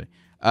 No, I'm kidding.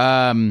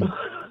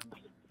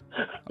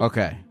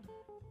 Okay.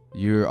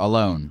 You're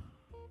alone.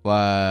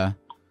 Tell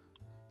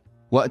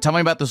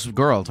me about this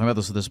girl. Tell me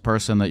about this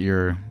person that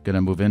you're going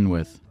to move in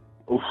with.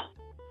 Oof.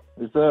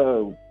 It's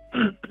a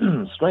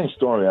strange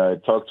story. I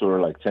talked to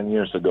her like 10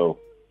 years ago.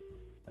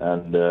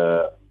 And,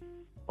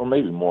 or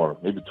maybe more,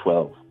 maybe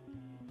 12.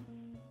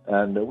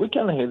 And we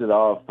kind of hit it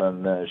off,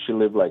 and she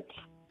lived like,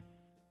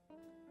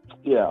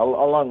 a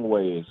long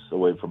ways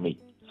away from me,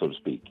 so to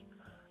speak.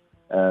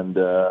 And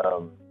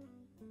all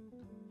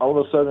of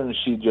a sudden,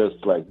 she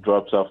just like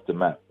drops off the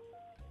map.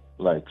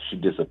 Like, she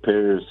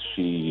disappears,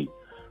 she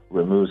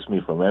removes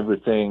me from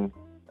everything.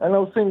 And I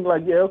was thinking,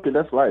 like, yeah, okay,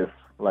 that's life.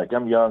 Like,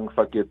 I'm young,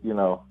 fuck it,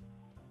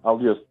 I'll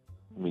just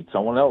meet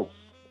someone else,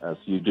 as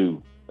you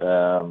do.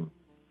 Then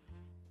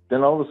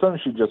all of a sudden,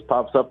 she just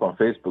pops up on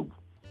Facebook,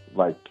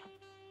 like,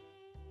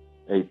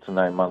 8 to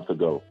 9 months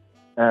ago.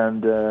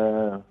 And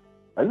I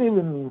didn't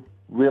even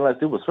realize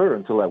it was her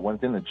until I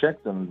went in and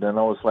checked, and then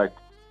I was like,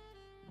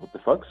 what the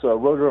fuck? So I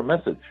wrote her a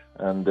message,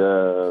 and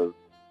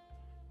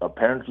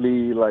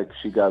apparently, like,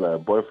 she got a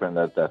boyfriend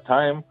at that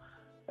time,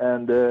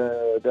 and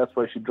that's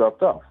why she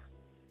dropped off,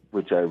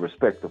 which I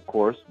respect, of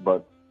course,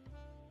 but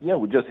yeah,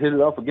 we just hit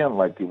it off again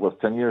like it was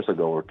 10 years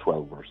ago or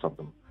 12 or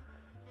something.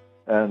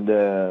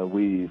 And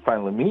we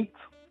finally meet,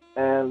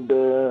 and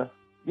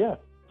yeah.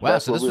 Wow,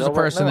 so this was a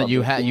person that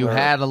you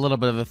had a little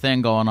bit of a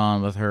thing going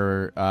on with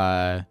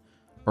her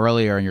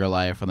earlier in your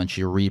life, and then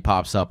she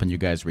re-pops up and you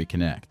guys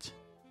reconnect.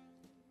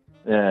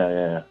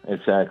 Yeah,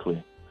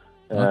 exactly.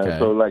 Okay.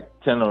 So like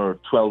 10 or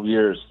 12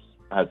 years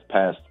has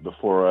passed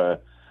before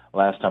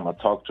last time I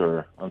talked to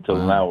her until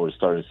now we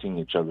started seeing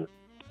each other.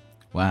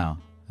 Wow,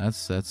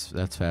 that's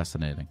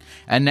fascinating.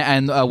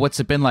 And what's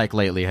it been like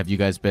lately? Have you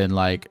guys been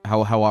like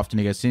how often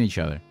have you guys seen each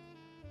other?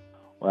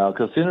 Well,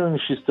 considering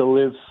she still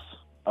lives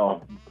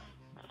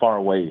far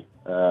away,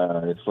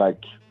 it's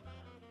like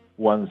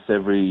once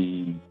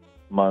every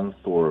month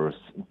or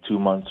 2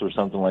 months or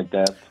something like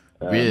that.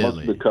 Really?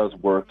 Mostly because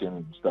work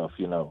and stuff,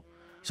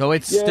 So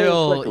it's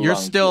still you're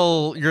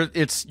still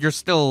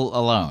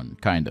alone,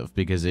 kind of,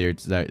 because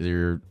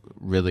you're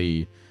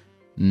really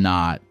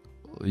not,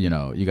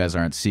 you guys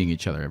aren't seeing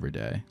each other every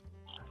day.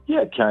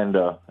 Yeah,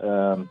 kinda.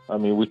 I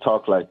mean, we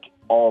talk like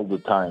all the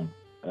time,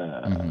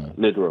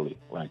 literally.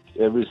 Like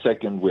every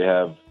second we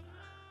have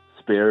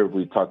spare,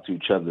 we talk to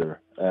each other.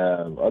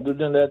 Other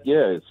than that,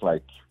 yeah, it's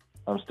like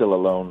I'm still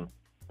alone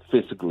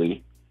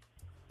physically.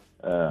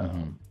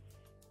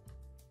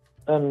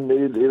 And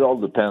it all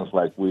depends.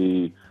 Like,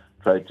 we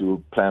try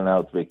to plan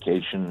out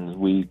vacation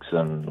weeks,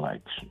 and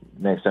like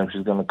next time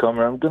she's gonna come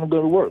here, I'm gonna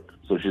go to work,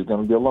 so she's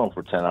gonna be alone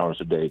for 10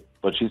 hours a day,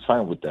 but she's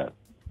fine with that.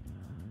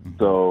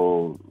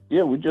 So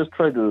yeah, we just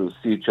try to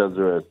see each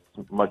other as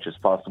much as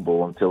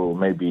possible until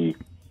maybe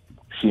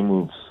she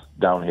moves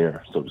down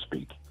here, so to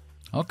speak.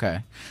 Okay,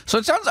 so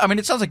it sounds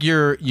like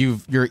you're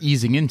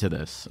easing into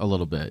this a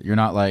little bit. You're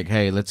not like,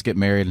 hey, let's get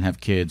married and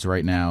have kids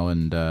right now,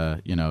 and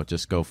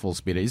just go full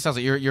speed. It sounds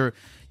like you're.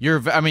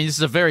 I mean, this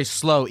is a very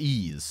slow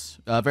ease.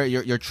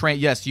 You're trained.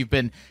 Yes, you've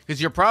been,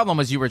 because your problem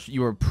was you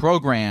were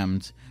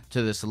programmed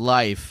to this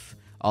life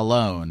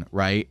alone,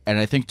 right? And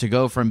I think to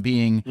go from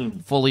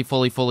being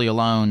fully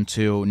alone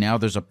to now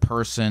there's a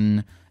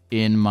person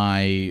in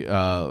my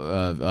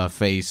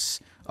face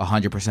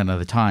 100% of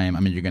the time.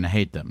 I mean, you're gonna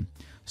hate them.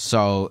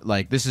 So,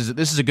 like, this is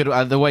a good.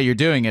 The way you're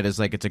doing it is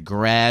like it's a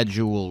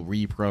gradual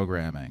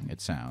reprogramming.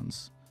 It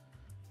sounds.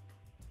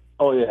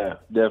 Oh yeah,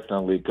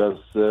 definitely. Because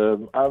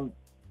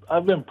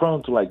I've been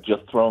prone to like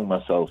just throwing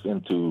myself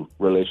into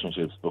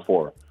relationships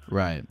before.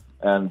 Right.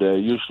 And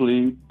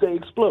usually they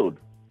explode.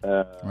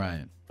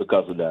 Right.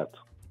 Because of that.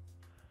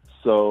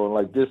 So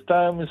like this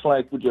time, it's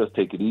like we just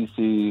take it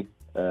easy.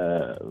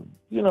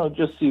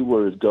 Just see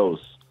where it goes.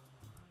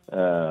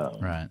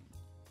 Right.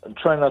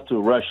 Try not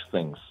to rush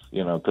things,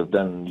 because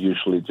then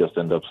usually it just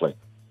ends up like,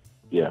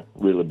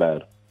 really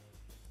bad.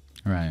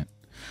 Right.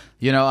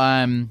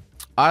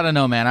 I don't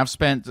know, man. I've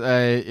spent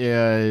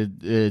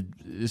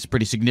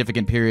pretty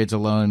significant periods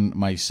alone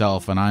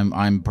myself, and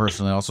I'm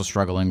personally also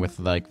struggling with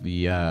like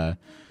the,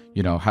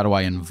 how do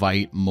I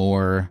invite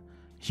more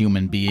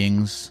human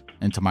beings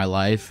into my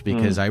life?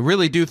 Because I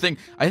really do think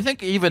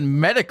even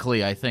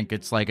medically, I think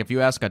it's like if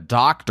you ask a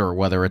doctor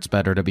whether it's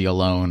better to be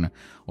alone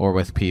or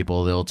with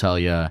people, they'll tell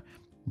you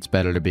it's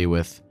better to be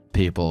with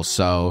people.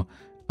 So,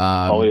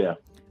 oh yeah.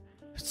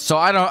 So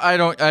I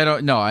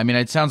don't know. I mean,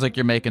 it sounds like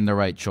you're making the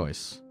right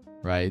choice,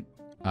 right?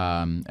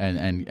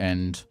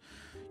 And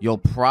you'll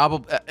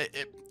probably,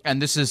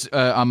 and this is,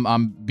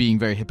 I'm being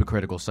very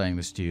hypocritical saying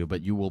this to you,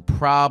 but you will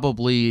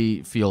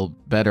probably feel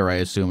better, I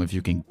assume, if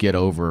you can get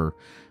over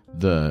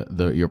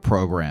your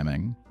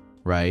programming,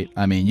 right?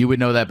 I mean, you would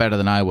know that better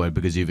than I would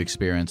because you've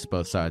experienced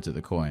both sides of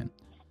the coin.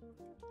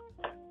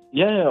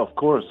 Yeah, of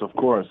course.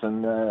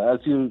 And as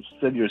you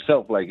said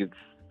yourself, like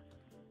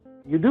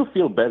you do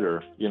feel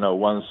better,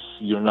 once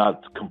you're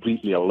not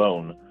completely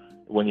alone,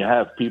 when you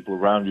have people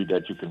around you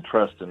that you can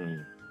trust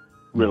and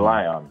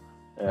rely on.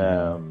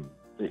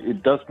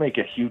 It does make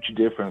a huge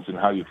difference in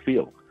how you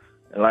feel.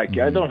 Like,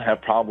 I don't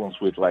have problems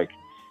with, like,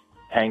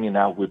 hanging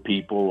out with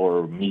people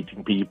or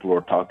meeting people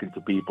or talking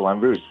to people.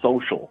 I'm very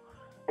social.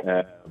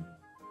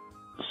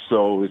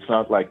 So it's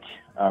not like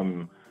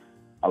I'm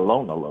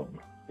alone.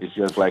 It's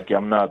just like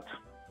I'm not,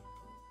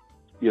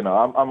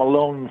 I'm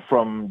alone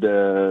from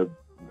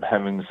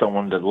having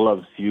someone that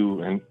loves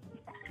you in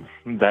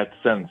that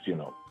sense,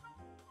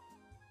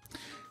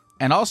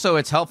 And also,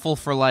 it's helpful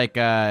for, like,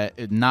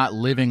 not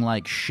living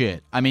like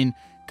shit. I mean,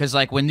 because,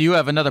 like, when you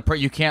have another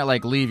you can't,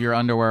 like, leave your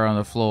underwear on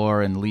the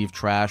floor and leave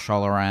trash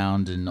all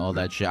around and all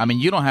that shit. I mean,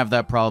 you don't have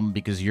that problem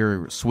because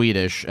you're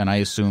Swedish, and I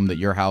assume that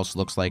your house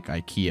looks like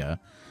IKEA.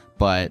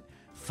 But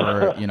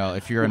for,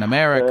 if you're in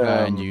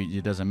America and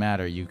it doesn't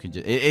matter, you can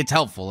just... It's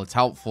helpful. It's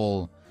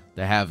helpful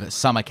to have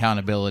some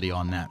accountability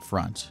on that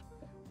front.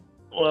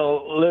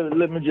 Well,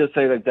 let me just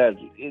say like that.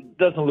 It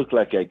doesn't look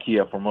like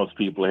IKEA for most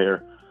people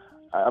here.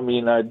 I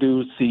mean, I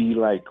do see,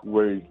 like,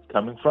 where it's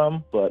coming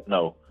from, but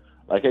no.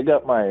 Like, I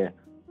got my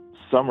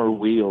summer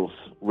wheels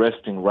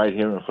resting right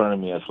here in front of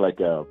me. It's like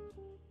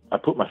I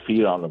put my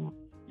feet on them,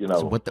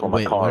 So on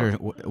my car.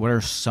 What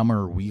are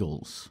summer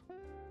wheels?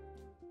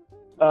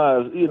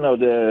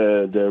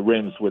 The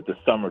rims with the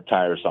summer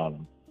tires on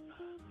them.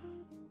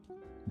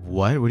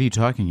 What are you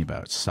talking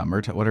about?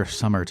 What are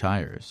summer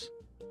tires?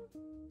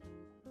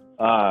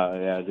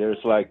 Yeah,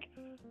 there's like,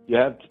 you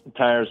have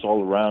tires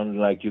all around,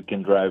 like you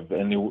can drive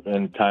any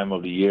time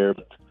of the year.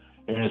 But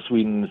here in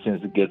Sweden,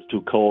 since it gets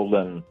too cold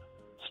and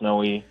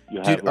snowy,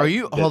 you have.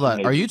 Dude, hold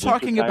on? Are you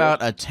talking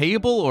about a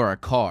table or a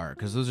car?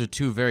 Because those are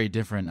two very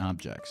different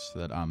objects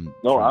that I'm.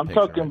 No, I'm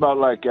talking about,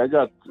 like, I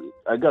got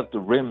the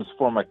rims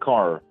for my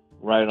car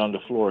right on the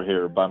floor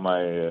here by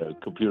my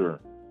computer.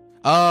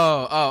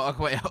 Oh,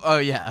 okay,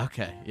 yeah,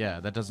 okay, yeah.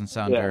 That doesn't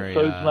sound very.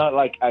 So it's not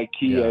like IKEA.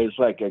 Yeah. It's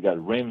like I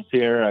got rims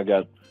here. I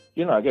got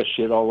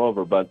shit all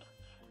over, but.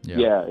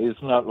 Yeah,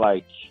 it's not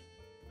like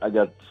I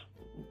got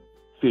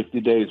 50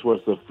 days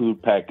worth of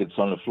food packets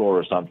on the floor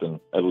or something,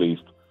 at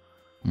least.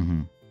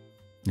 Mm-hmm.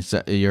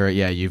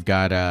 You've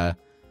got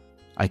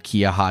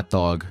IKEA hot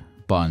dog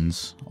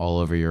buns all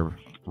over your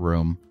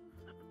room.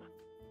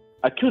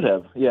 I could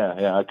have,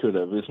 yeah, I could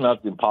have. It's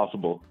not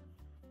impossible.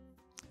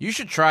 You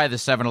should try the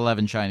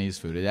 7-Eleven Chinese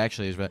food. It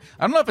actually is. I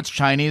don't know if it's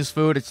Chinese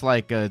food. It's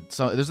like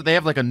they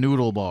have like a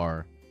noodle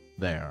bar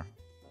there.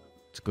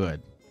 It's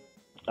good.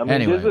 I mean,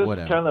 anyway, this is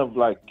whatever. kind of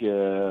like,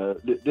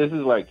 this is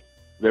like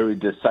very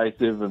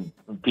decisive and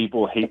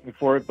people hate me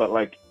for it, but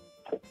like,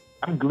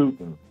 I'm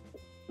gluten.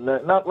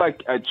 Not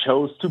like I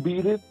chose to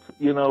beat it,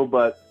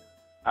 but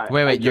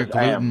you're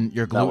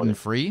gluten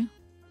free?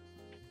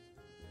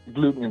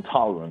 Gluten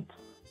intolerant.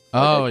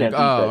 All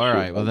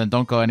right. Well, then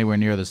don't go anywhere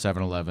near the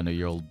 7-Eleven or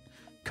you'll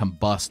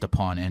combust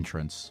upon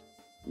entrance.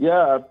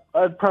 Yeah,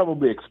 I'd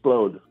probably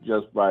explode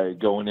just by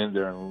going in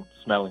there and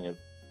smelling it.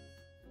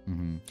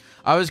 Mm-hmm.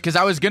 I was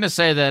gonna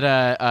say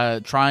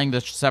that trying the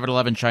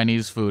 7-Eleven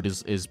Chinese food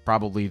is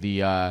probably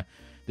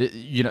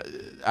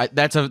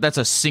that's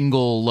a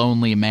single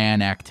lonely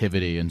man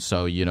activity, and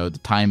so the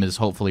time is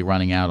hopefully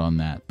running out on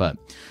that. But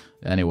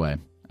anyway,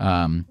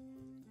 yeah,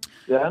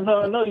 I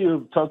know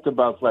you talked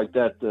about like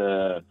that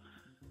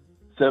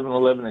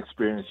 7-Eleven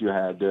experience you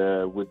had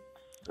with.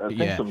 I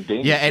think some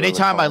Danish. Yeah,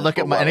 anytime I look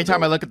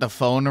at the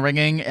phone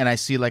ringing and I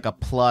see like a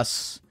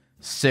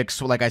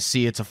 +6, like I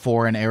see it's a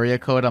foreign area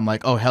code, I'm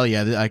like, oh hell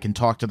yeah, I can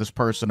talk to this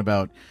person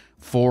about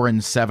foreign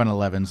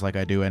 7-Elevens like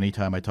I do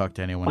anytime I talk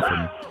to anyone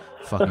from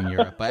fucking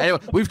Europe. But anyway,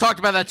 we've talked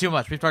about that too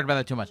much.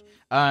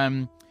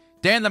 Dan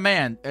the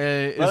Man,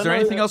 is there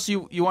anything else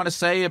you want to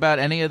say about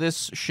any of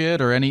this shit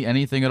or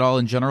anything at all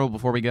in general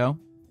before we go?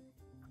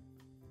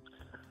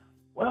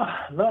 Well,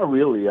 not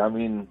really. I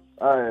mean,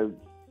 I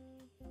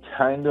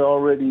kind of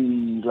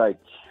already like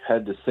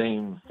had the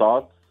same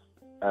thoughts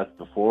as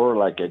before,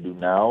 like I do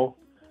now.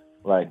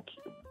 Like,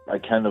 I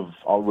kind of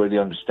already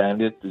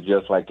understand it. It's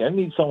just like, I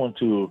need someone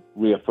to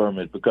reaffirm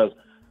it, because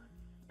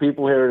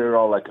people here, they're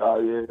all like,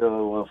 oh, yeah,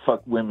 well,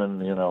 fuck women,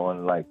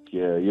 and like,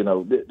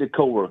 the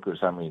coworkers,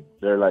 I mean,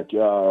 they're like,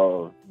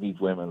 oh,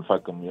 meet women,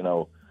 fuck them, they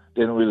don't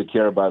really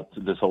care about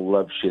this whole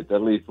love shit,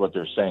 at least what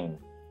they're saying.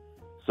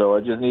 So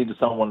I just needed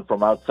someone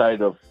from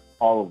outside of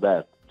all of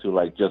that to,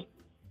 like, just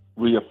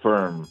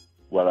reaffirm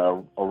what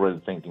I'm already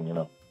thinking,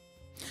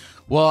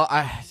 Well,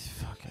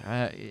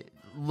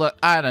 look,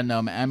 I don't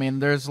know, man. I mean,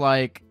 there's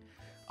like,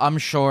 I'm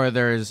sure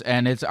there's,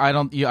 and it's, I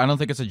don't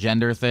think it's a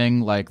gender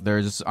thing. Like,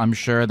 I'm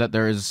sure that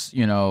there's,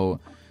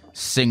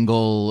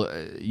 single,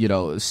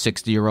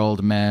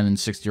 60-year-old men and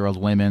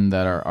 60-year-old women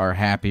that are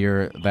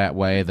happier that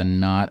way than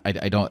not.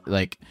 I don't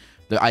like.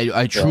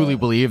 I truly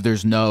believe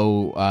there's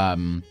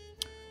no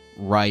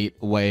right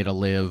way to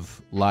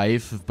live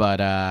life,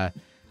 but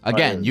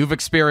again, you've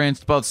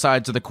experienced both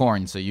sides of the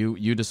coin, so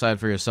you decide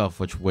for yourself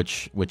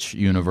which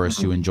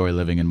universe you enjoy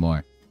living in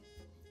more.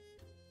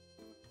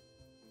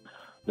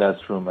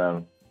 That's true,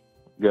 man.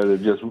 Gotta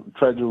just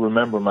try to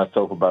remember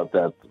myself about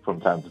that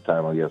from time to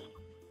time, I guess.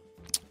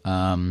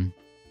 Dan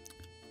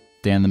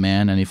the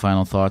Man, any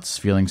final thoughts,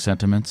 feelings,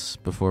 sentiments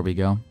before we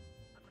go?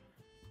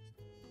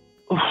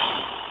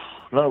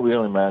 Not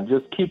really, man.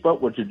 Just keep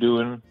up what you're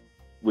doing.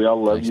 We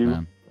all love you.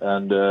 Man.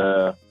 And,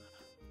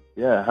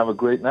 have a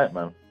great night,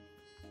 man.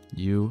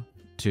 You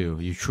too.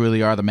 You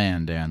truly are the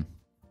man, Dan.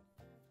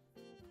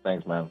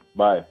 Thanks, man.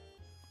 Bye.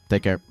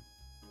 Take care.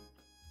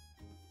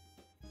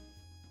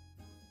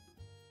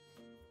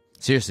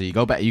 Seriously,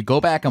 you go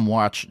back and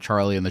watch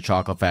Charlie and the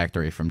Chocolate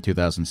Factory from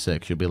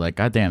 2006. You'll be like,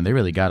 God damn, they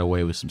really got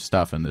away with some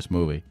stuff in this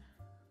movie.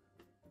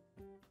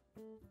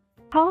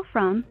 Call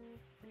from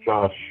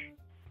Josh.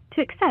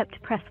 To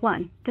accept, press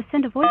 1. To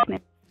send a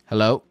voicemail.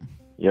 Hello?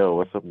 Yo,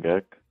 what's up,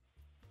 Geck?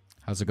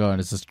 How's it going?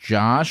 Is this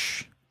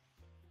Josh?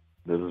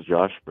 This is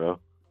Josh, bro.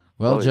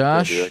 Well, Holy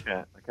Josh, shit, dude.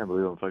 I can't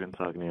believe I'm fucking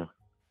talking to you.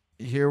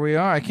 Here we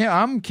are. I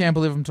can't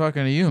believe I'm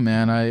talking to you,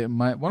 man.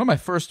 One of my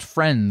first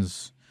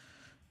friends'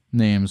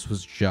 names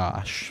was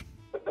Josh.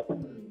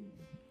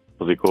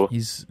 Was he cool?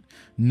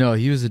 No,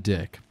 he was a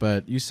dick,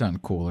 but you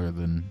sound cooler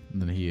than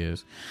he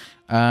is.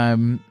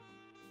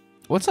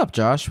 What's up,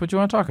 Josh? What do you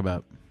want to talk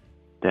about?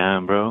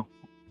 Damn, bro.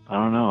 I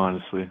don't know,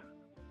 honestly.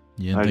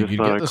 You didn't think you'd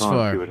get this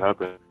far. And see what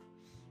happened.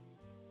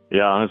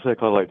 Yeah, honestly, I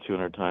called like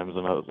 200 times,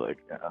 and I was like,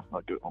 yeah,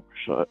 I'll do it one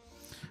more shot.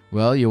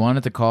 Well, you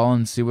wanted to call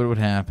and see what would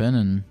happen,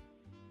 and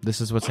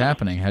this is what's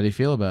happening. How do you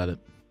feel about it?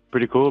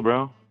 Pretty cool,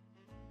 bro.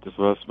 Just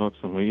about to smoke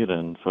some weed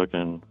and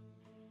fucking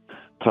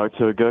talk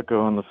to a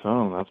gecko on the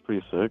phone. That's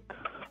pretty sick.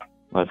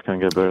 Life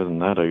can't get better than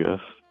that, I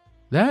guess.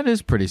 That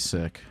is pretty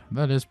sick.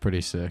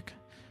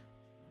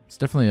 It's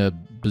definitely a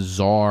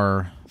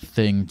bizarre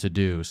thing to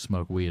do,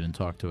 smoke weed and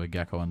talk to a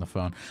gecko on the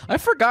phone. I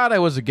forgot I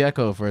was a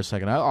gecko for a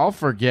second. I'll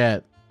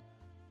forget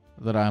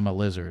that I'm a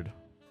lizard.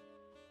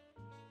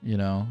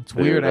 It's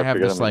weird I have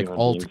this like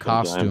alt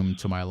costume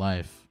to my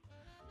life.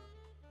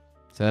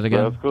 Say that again?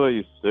 Well, it's cool that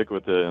you stick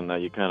with it and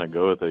that you kind of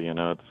go with it,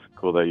 It's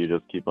cool that you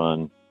just keep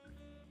on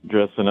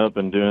dressing up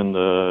and doing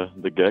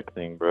the geck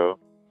thing, bro.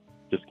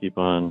 Just keep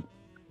on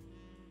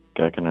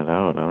gecking it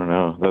out. I don't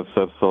know. That's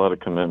a lot of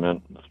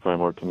commitment. That's probably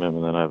more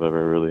commitment than I've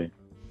ever really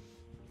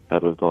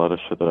had with a lot of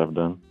shit that I've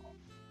done.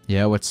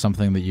 Yeah, what's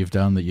something that you've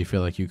done that you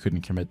feel like you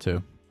couldn't commit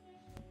to?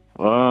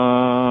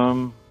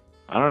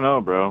 I don't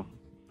know, bro.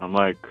 I'm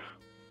like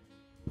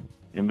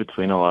in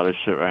between a lot of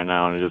shit right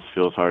now, and it just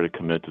feels hard to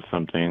commit to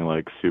something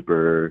like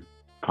super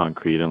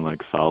concrete and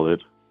like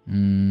solid.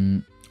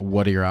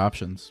 What are your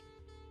options?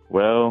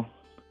 Well,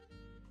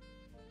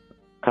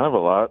 kind of a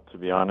lot, to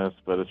be honest,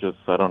 but it's just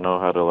I don't know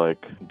how to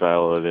like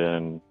dial it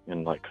in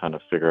and like kind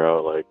of figure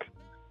out like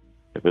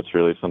if it's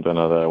really something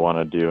that I want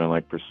to do and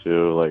like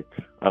pursue. Like,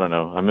 I don't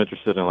know. I'm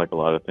interested in like a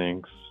lot of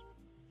things.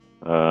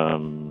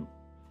 And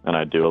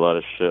I do a lot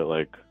of shit.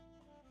 Like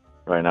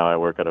right now I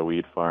work at a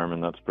weed farm,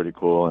 and that's pretty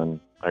cool, and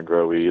I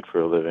grow weed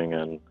for a living,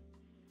 and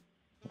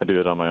I do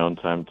it on my own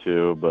time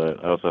too,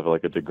 but I also have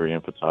like a degree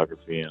in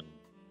photography, and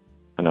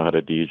I know how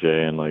to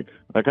DJ, and like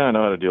I kind of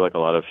know how to do like a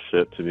lot of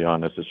shit, to be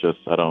honest. It's just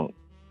I don't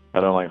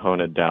like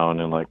hone it down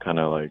and like kind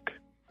of like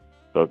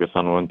focus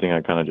on one thing.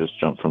 I kind of just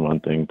jump from one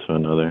thing to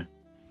another.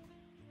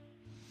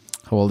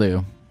 How old are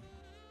you?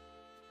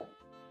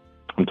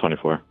 I'm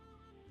 24.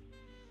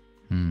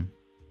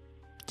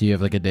 Do you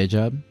have like a day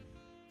job?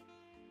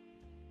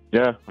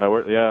 Yeah, I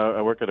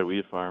work at a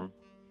weed farm.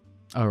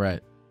 Oh,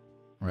 right.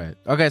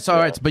 Okay, so all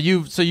right, but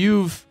you're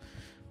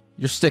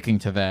sticking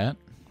to that.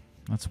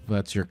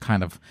 That's your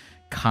kind of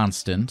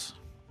constant.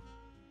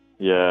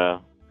 Yeah.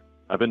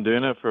 I've been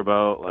doing it for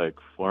about like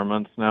 4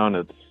 months now, and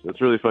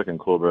it's really fucking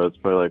cool, bro. It's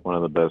probably like one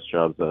of the best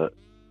jobs that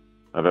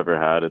I've ever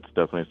had. It's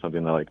definitely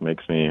something that like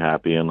makes me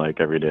happy, and like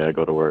every day I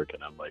go to work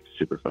and I'm like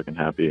super fucking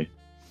happy.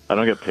 I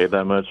don't get paid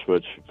that much,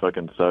 which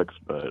fucking sucks,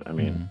 but I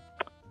mean,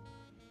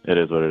 it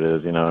is what it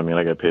is, I mean,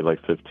 I get paid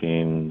like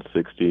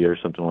 $15.60 or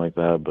something like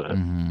that, but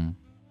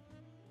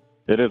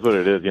it is what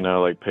it is,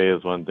 like pay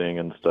is one thing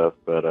and stuff,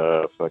 but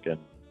fucking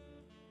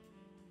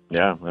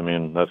yeah, I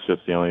mean, that's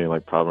just the only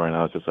like problem right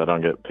now. It's just I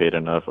don't get paid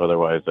enough.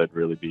 Otherwise, I'd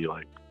really be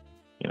like,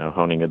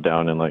 honing it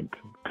down and like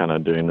kind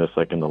of doing this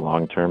like in the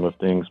long term of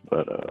things.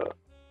 But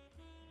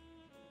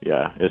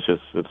yeah, it's a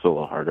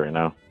little hard right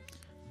now.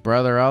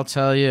 Brother, I'll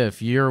tell you,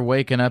 if you're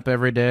waking up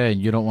every day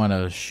and you don't want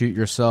to shoot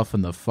yourself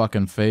in the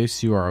fucking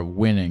face, you are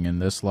winning in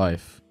this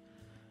life.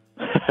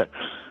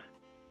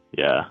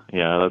 Yeah,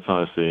 that's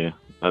honestly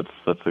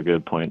that's a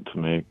good point to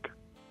make.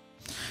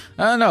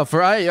 I don't know.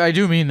 I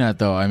do mean that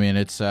though. I mean,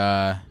 it's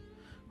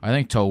I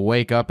think to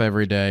wake up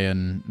every day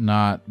and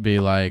not be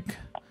like,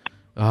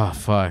 oh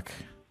fuck,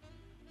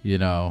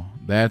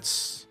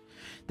 that's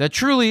that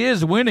truly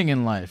is winning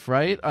in life,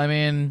 right? I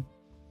mean,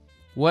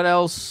 what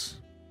else?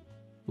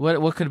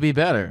 What could be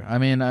better? I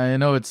mean, I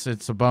know it's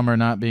a bummer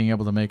not being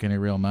able to make any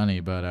real money,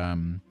 but I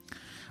mean,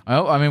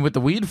 with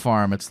the weed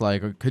farm, it's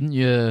like, couldn't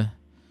you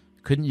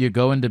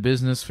go into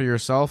business for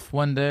yourself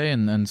one day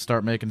and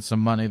start making some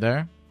money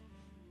there?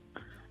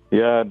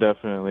 Yeah,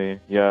 definitely.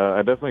 Yeah, I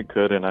definitely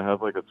could, and I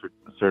have like a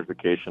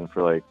certification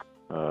for like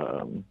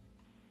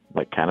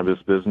cannabis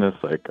business.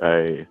 Like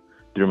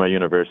through my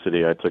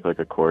university, I took like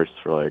a course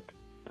for like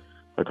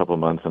a couple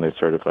months, and they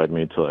certified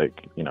me to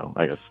like,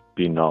 I guess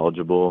be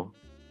knowledgeable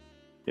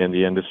in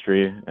the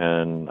industry.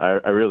 And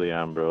I really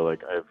am, bro.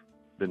 Like I've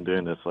been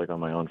doing this like on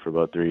my own for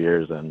about 3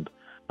 years, and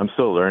I'm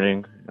still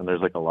learning, and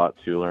there's like a lot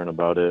to learn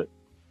about it.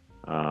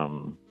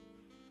 And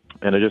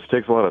it just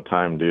takes a lot of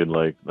time, dude.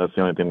 Like that's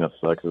the only thing that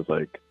sucks is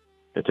like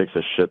it takes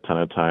a shit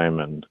ton of time,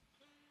 and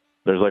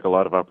there's like a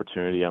lot of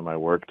opportunity at my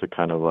work to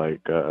kind of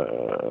like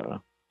I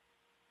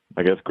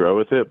guess grow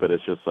with it, but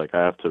it's just like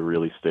I have to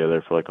really stay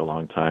there for like a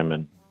long time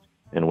and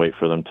wait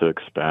for them to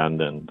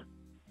expand. And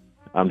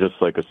I'm just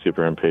like a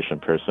super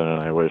impatient person,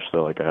 and I wish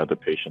that like I had the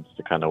patience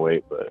to kind of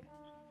wait, but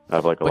I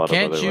have like a lot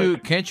of other,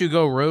 can't you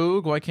go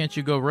rogue? Why can't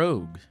you go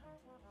rogue?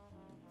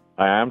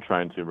 I am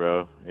trying to,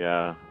 bro.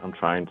 Yeah, I'm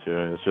trying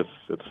to.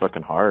 It's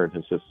fucking hard.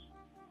 It's just,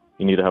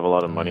 you need to have a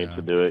lot of money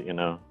to do it,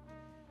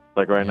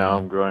 Like right now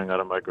I'm growing out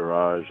of my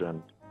garage,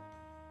 and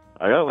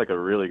I got like a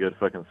really good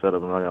fucking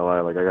setup. I'm not gonna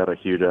lie. Like I got a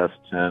huge ass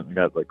tent. I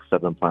got like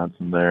 7 plants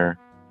in there.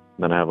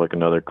 And then I have like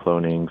another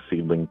cloning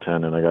seedling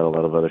tent, and I got a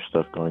lot of other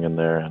stuff going in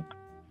there. And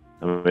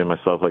I made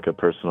myself like a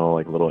personal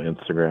like little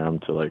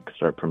Instagram to like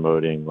start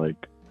promoting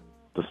like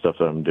the stuff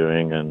that I'm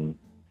doing and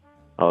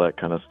all that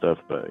kind of stuff.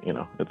 But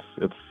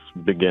it's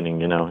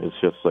beginning. It's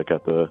just like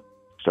at the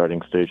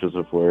starting stages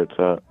of where it's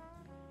at.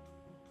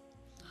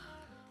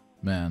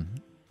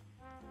 Man,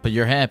 but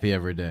you're happy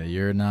every day.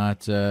 You're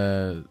not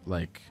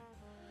like,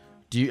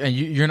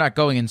 you're not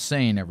going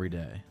insane every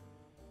day.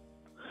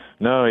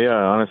 No, yeah,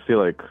 honestly,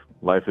 like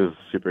life is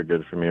super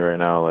good for me right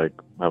now. Like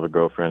I have a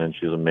girlfriend, and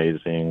she's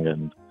amazing,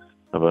 and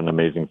I have an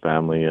amazing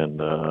family,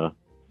 and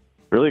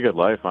really good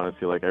life.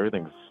 Honestly, like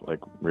everything's like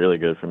really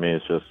good for me.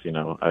 It's just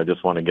I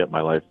just want to get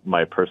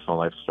my personal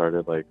life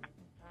started. Like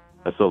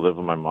I still live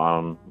with my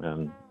mom,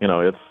 and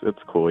it's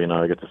cool.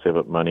 I get to save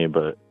up money,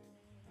 but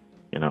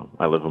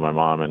I live with my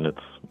mom, and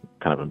it's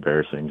kind of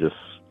embarrassing just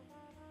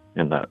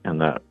in that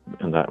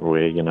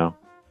way.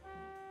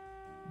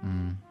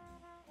 Mm.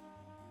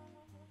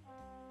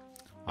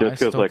 Just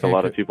because like a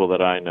lot of people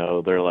that I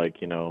know, they're like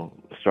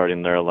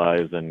starting their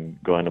lives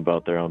and going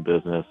about their own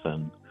business,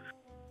 and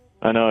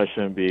I know I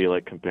shouldn't be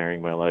like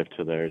comparing my life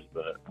to theirs,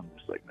 but I'm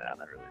just like, man,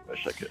 I really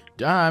wish I could.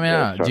 I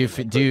mean,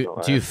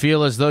 do you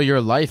feel as though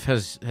your life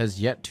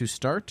has yet to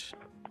start?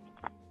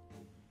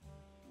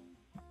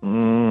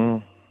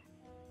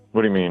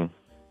 What do you mean?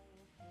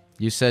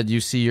 You said you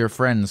see your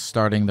friends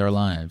starting their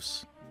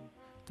lives,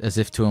 as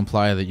if to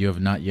imply that you have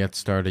not yet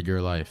started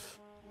your life.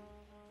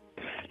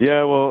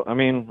 Yeah, well, I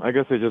mean, I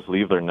guess they just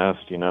leave their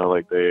nest,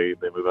 like they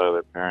move out of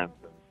their parents.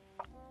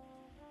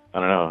 I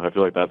don't know. I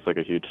feel like that's like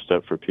a huge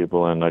step for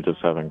people, and I just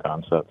haven't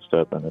gone to that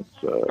step, and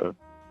it's a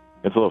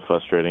little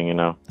frustrating,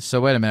 So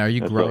wait a minute, are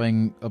you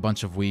growing a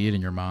bunch of weed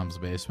in your mom's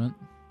basement?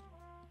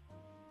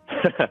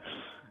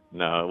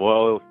 No,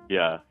 well,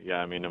 yeah.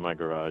 I mean, in my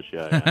garage,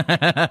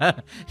 yeah.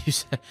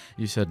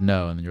 you said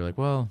no, and then you're like,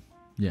 well,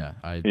 yeah,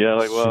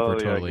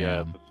 totally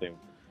am. It's the same.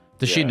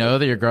 Does she know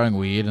that you're growing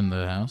weed in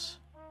the house?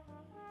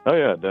 Oh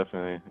yeah,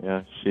 definitely.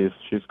 Yeah, she's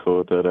cool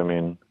with it. I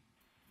mean,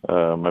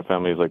 my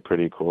family's like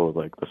pretty cool with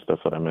like the stuff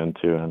that I'm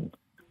into, and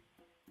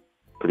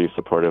pretty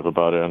supportive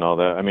about it and all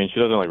that. I mean, she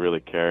doesn't like really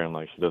care, and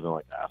like she doesn't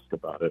like ask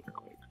about it. Like,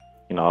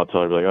 I'll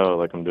tell her like, oh,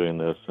 like I'm doing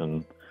this,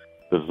 and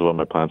this is what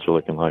my plants are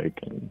looking like,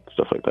 and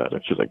stuff like that.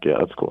 And she's like, yeah,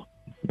 that's cool,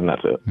 and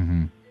that's it.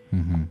 Mm-hmm.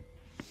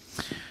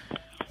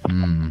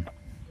 Mm-hmm.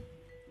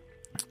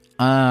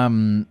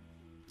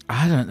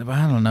 I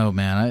don't know,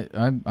 man.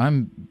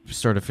 I'm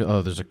starting to feel.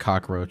 Oh, there's a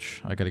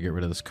cockroach. I got to get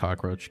rid of this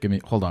cockroach.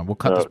 Hold on. We'll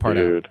cut this part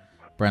out.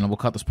 Brandon, we'll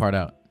cut this part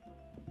out.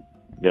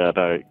 Yeah,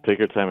 take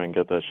your time and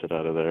get that shit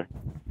out of there.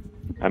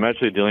 I'm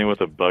actually dealing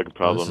with a bug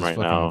problem right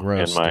now.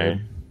 Gross,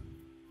 dude.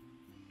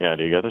 Yeah,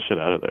 dude, get the shit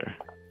out of there.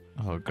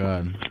 Oh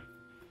god.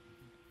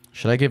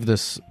 Should I give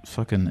this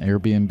fucking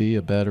Airbnb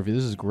a bad review?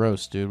 This is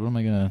gross, dude. What am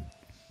I gonna?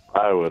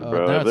 I would,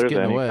 bro. If there's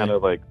any kind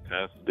of like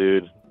pest,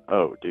 dude.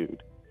 Oh,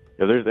 dude.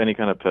 If there's any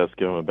kind of pest,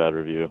 give him a bad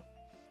review.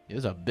 It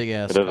was a big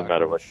ass. It doesn't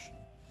matter what.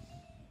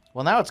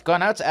 Well, now it's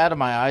gone. Now it's out of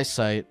my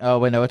eyesight. Oh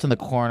wait, no, it's in the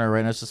corner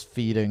right now. It's just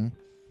feeding.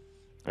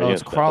 Oh,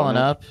 it's crawling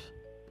up.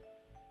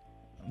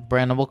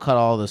 Brandon, we'll cut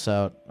all this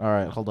out. All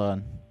right, hold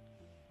on.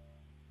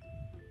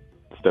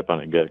 Step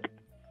on it, Geck.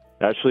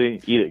 Actually,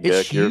 eat it,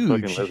 Geck. You're a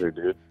fucking lizard,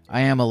 dude. I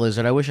am a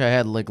lizard. I wish I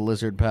had like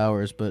lizard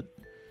powers, but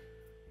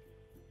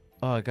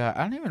oh god,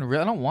 I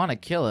don't want to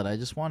kill it. I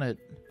just want it.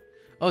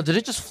 Oh, did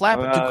it just flap?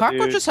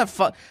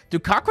 Do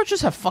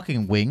cockroaches have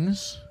fucking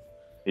wings?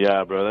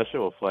 Yeah, bro, that shit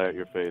will fly at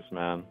your face,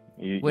 man.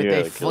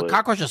 Wait,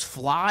 cockroaches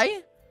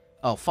fly?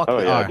 Oh fuck! Oh,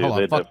 yeah, all right, dude,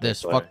 hold on. Fuck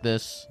this. fly. Fuck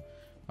this.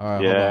 All right,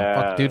 hold Yeah,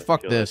 on. Fuck, dude,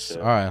 fuck kill that this. shit.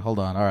 All right, hold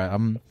on. All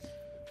right,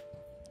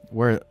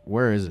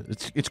 Where is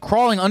it? It's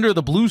crawling under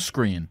the blue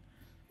screen.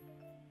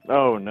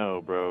 Oh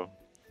no, bro.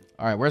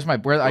 All right, where's my?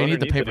 Where I need the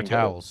underneath it paper and get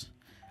it. towels.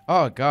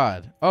 Oh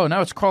God. Oh,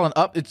 now it's crawling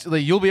up. It's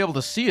like, you'll be able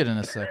to see it in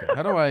a second.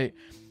 How do I?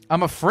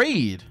 I'm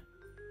afraid.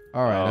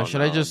 All right, Oh,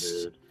 should I no, just?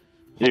 dude.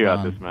 Hold You got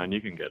on. this, man.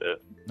 You can get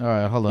it. All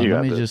right, hold on. You Let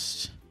got me this.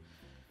 just.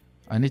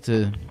 I need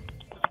to.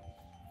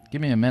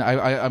 Give me a minute.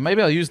 I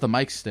maybe I'll use the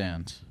mic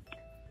stand.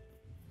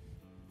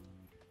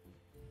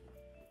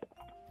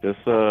 Just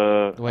Wait,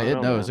 I it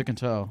don't know, knows. man. It can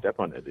tell. Step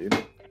on it, dude.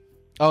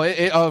 Oh,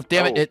 oh,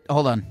 damn it! Oh. It.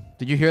 Hold on.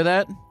 Did you hear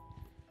that?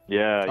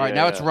 Yeah. All right,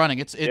 now it's running.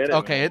 It's Get it,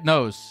 okay. man. It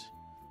knows.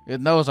 It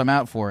knows I'm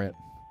out for it.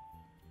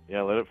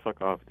 Yeah, let it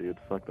fuck off, dude.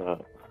 Fuck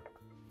that.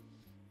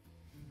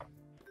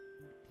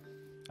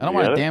 I don't You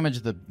want got to it?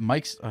 damage the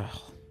mics. Ugh.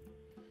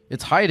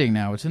 It's hiding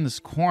now. It's in this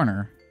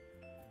corner.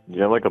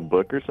 You have like a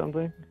book or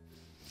something?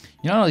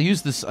 You know, I'll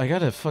use this. I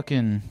gotta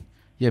fucking.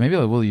 Yeah, maybe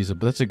I will use it,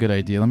 but that's a good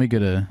idea. Let me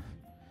get a.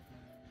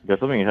 Get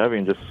something heavy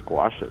and just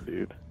squash it,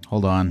 dude.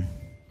 Hold on.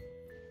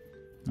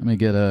 Let me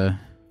get a.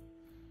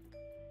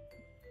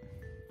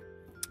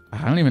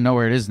 I don't even know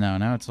where it is now.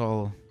 Now it's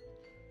all.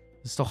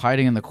 It's still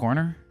hiding in the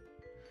corner?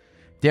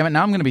 Damn it,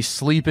 now I'm gonna be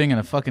sleeping and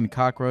a fucking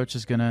cockroach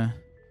is gonna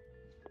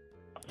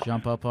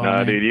jump up on me.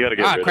 Nah, dude, you gotta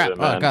get rid crap. of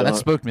it, man. Oh god, that Don't-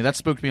 spooked me. That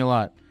spooked me a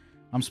lot.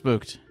 I'm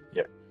spooked.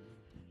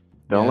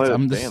 Don't Yeah, let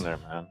I'm it just- stay in there,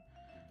 man.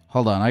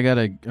 Hold on, I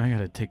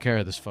gotta take care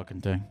of this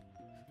fucking thing.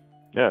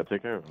 Yeah,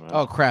 take care of it, man.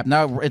 Oh crap,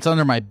 now it's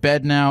under my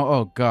bed now.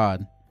 Oh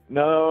god.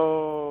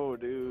 No,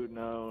 dude,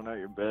 no, not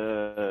your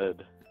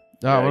bed. Oh,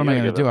 Yeah, what you am I gotta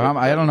gonna get do? that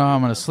I don't know how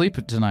I'm gonna man. sleep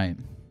tonight.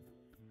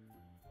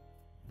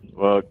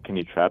 Well, can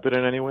you trap it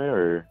in any way,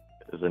 or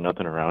is there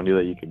nothing around you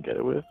that you can get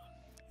it with?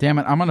 Damn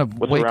it, I'm gonna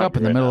What's wake around up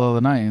in you the right middle now? of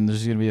the night and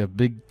there's gonna be a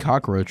big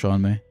cockroach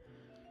on me.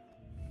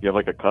 You have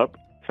like a cup?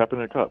 Trap it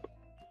in a cup.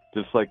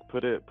 Just like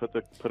put a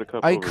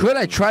cup. I over could. it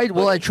I and tried.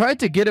 Well, put- I tried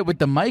to get it with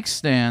the mic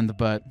stand,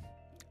 but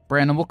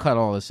Brandon, we'll cut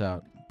all this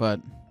out.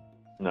 But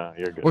No,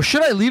 you're good. or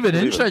should I leave it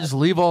in? Leave it Should I in. just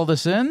leave all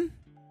this in?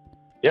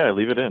 Yeah,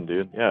 leave it in,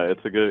 dude. Yeah,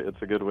 it's a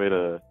good way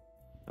to.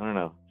 I don't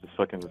know. Just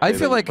fucking. I say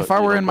feel that like you if I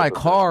you were don't in my put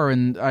this car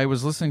and I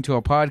was listening to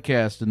a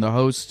podcast and the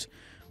host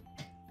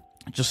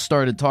just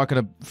started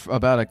talking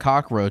about a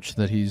cockroach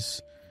that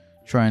he's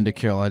trying to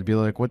kill, I'd be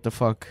like, "What the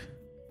fuck?"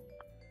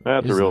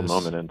 That's a is real this?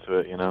 moment into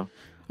it, you know.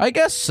 I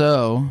guess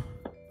so.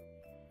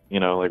 You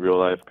know, like real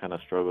life kind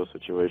of struggle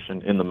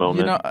situation in the moment.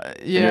 You know,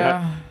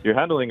 yeah. You're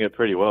handling it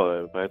pretty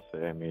well, I'd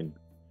say. I mean,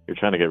 you're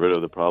trying to get rid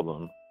of the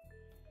problem.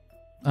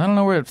 I don't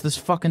know where this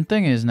fucking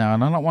thing is now,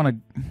 and I don't want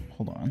to.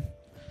 Hold on.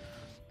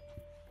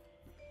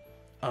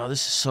 Oh,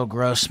 this is so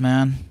gross,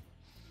 man.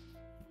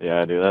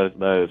 Yeah, dude,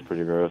 that is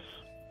pretty gross.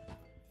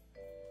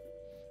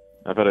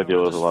 I've had to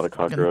deal with a lot of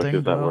fucking cockroaches thing,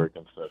 at bro. work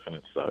and stuff, and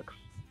it sucks.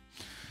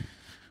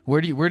 Where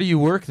do you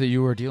work that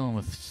you were dealing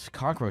with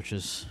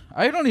cockroaches?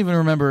 I don't even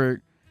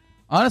remember.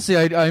 Honestly,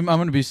 I'm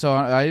going to be so.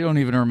 I don't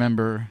even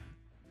remember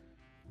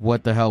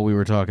what the hell we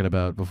were talking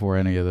about before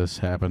any of this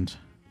happened.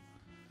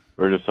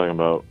 We're just talking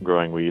about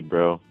growing weed,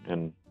 bro,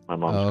 in my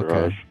mom's Oh, okay.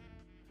 garage.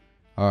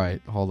 All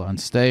right, hold on.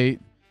 Stay.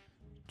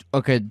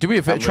 Okay, do me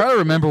a favor. I'm Try to listening.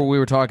 remember what we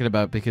were talking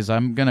about because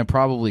I'm gonna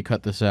probably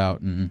cut this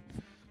out and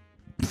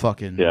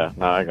fucking. Yeah,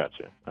 no, I got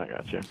you.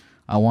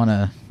 I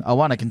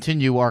wanna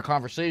continue our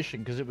conversation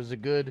because it was a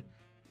good.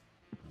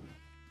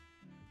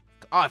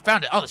 Oh, I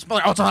found it. Oh, it's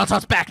on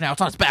its back now.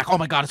 It's on its back. Oh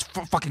my god, it's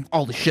fucking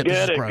holy shit.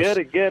 This is gross.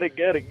 Get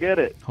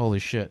it. Holy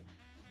shit.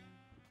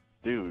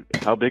 Dude,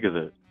 how big is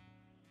it?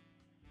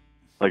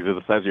 Like, is it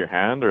the size of your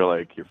hand or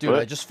like your Dude, foot?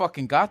 I just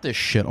fucking got this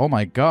shit. Oh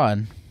my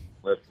god.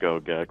 Let's go,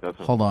 Geck. That's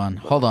Hold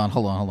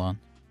on.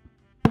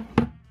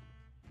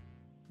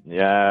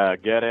 Yeah,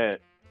 get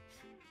it.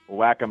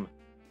 Whack 'em.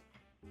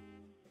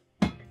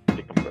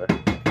 Kick 'em, bro.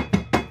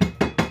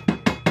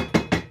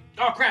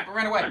 Oh crap, it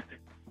ran away.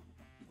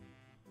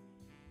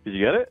 Did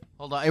you get it?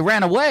 Hold on, it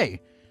ran away.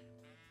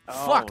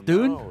 Fuck,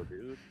 dude. No,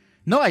 dude.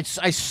 No, I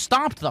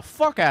stomped the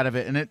fuck out of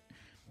it and it.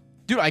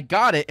 Dude, I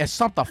got it. I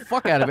stomped the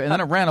fuck out of it and then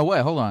it ran away.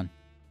 Hold on.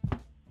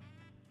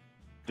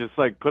 Just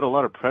like put a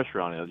lot of pressure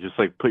on it. Just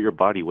like put your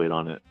body weight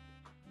on it.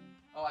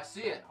 Oh, I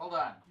see it. Hold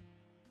on.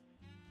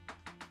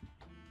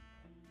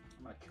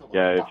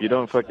 Yeah, if you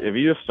don't if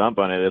you just stomp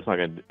on it, you're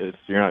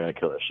not gonna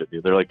kill that shit,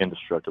 dude. They're like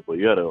indestructible.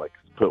 You gotta like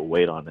put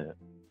weight on it.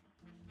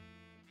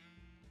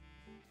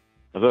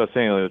 That's what I was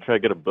saying. Like, try to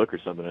get a book or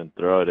something and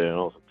throw it in, and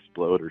it'll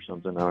explode or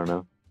something. I don't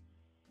know.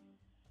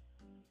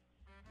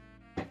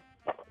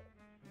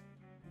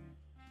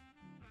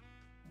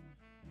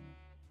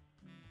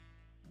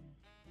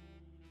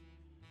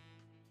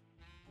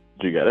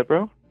 Did you get it,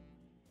 bro?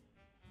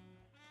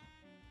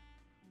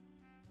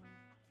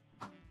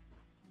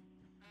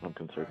 I'm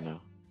concerned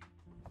now.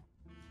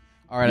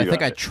 All right, You I think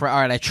got it. all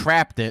right, I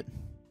trapped it.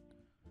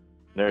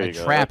 There you I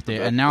go. trapped That's the it,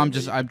 best and now thing I'm that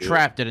just you I'm can do.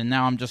 trapped it, and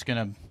now I'm just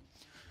gonna.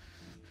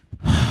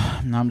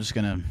 Now I'm just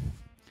gonna.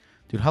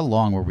 Dude, how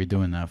long were we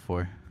doing that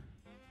for?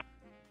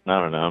 I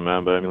don't know,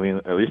 man, but I mean,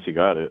 at least you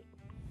got it.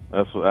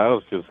 I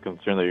was just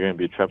concerned that you're gonna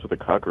be trapped with a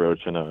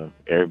cockroach in a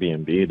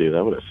Airbnb, dude.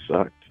 That would have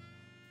sucked.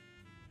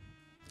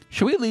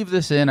 Should we leave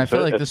this in? I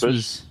feel like this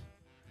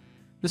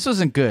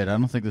wasn't good. I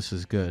don't think this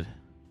is good.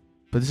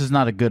 But this is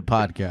not a good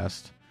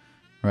podcast,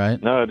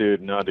 right? No,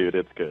 dude.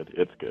 It's good.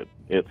 It's good.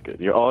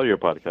 All your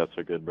podcasts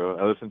are good, bro.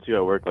 I listen to you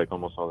at work like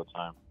almost all the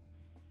time.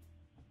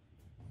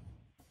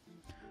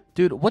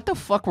 Dude, what the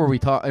fuck were we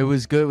talking? It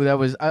was good.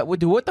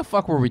 Dude, what the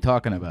fuck were we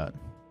talking about?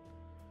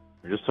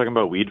 We're just talking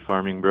about weed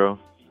farming, bro.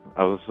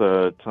 I was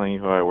telling you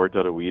how I worked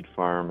at a weed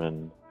farm,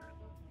 and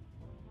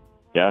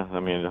yeah, I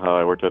mean, how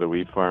I worked at a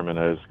weed farm, and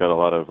I just got a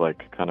lot of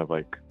kind of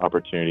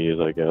opportunities,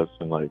 I guess,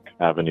 and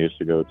avenues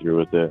to go through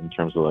with it in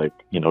terms of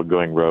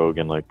going rogue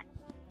and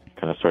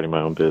kind of starting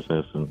my own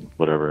business and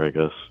whatever, I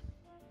guess.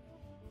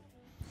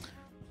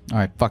 All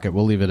right, fuck it.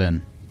 We'll leave it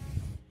in.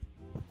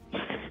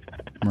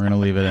 We're going to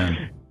leave it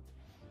in.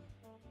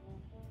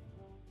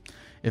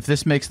 If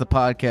this makes the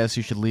podcast,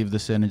 you should leave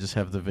this in and just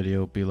have the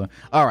video be like,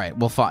 all right,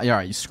 well, fine. All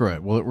right, screw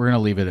it. We're going to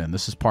leave it in.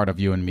 This is part of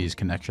you and me's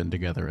connection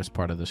together as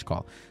part of this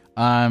call.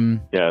 Yeah,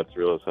 it's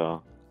real as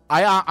hell.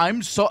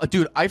 I'm so...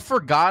 Dude, I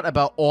forgot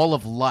about all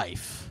of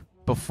life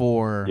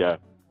before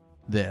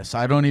this.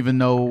 I don't even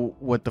know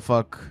what the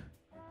fuck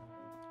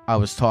I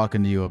was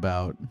talking to you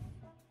about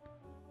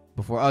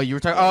before. Oh, you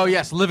were talking... Oh,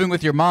 yes, living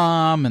with your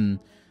mom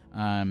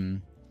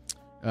and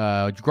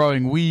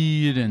growing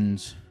weed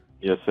and...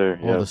 Yes, sir.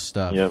 All this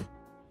stuff. Yep.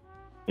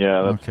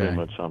 Yeah, that's pretty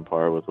much on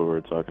par with what we were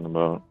talking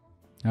about.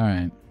 All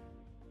right.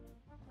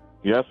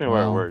 You asked me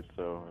where I worked,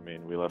 so I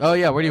mean, we left. Oh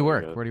yeah, where do you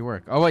work? Where do you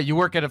work? Oh wait, you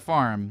work at a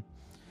farm.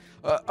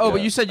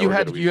 But you said you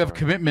have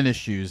commitment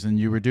issues and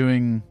you were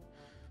doing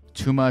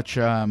too much,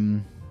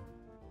 too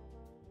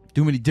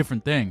many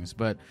different things.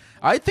 But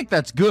I think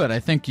that's good. I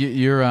think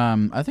you're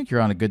on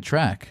a good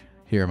track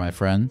here, my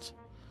friends.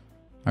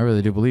 I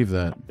really do believe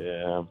that.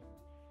 Yeah.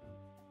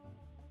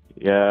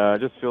 Yeah, I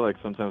just feel like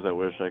sometimes I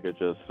wish I could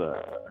just,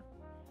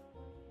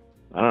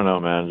 I don't know,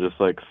 man, just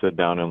sit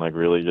down and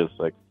really just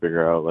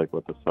figure out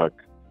what the fuck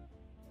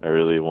I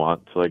really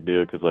want to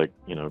do, because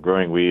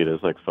growing weed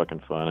is fucking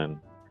fun and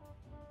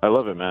I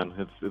love it, man.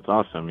 It's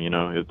awesome,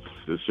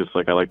 it's just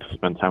I like to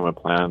spend time with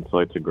plants, I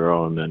like to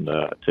grow them and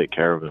take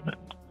care of them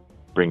and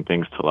bring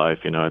things to life.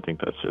 I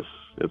think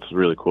it's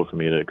really cool for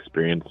me to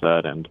experience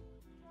that. And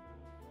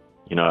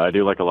I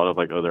do a lot of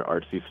other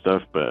artsy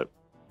stuff, but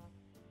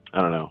I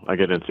don't know, I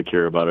get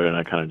insecure about it and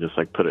I kind of just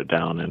put it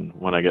down, and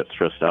when I get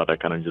stressed out I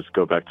kind of just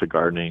go back to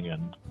gardening,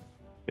 and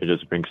it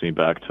just brings me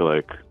back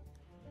to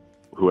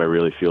who I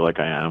really feel like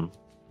I am,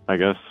 I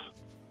guess,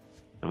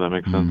 if that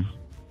makes sense.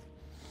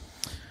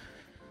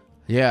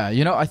 Yeah,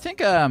 I think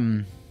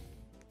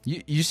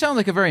you sound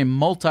like a very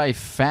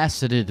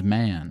multifaceted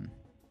man.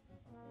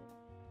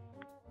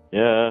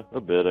 Yeah, a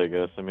bit, I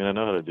guess. I mean, I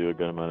know how to do a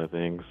good amount of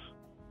things.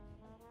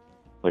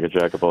 Like a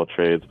jack of all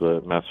trades,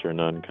 but master of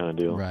none kind of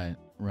deal. Right.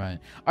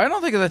 I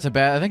don't think that's a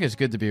bad. I think it's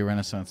good to be a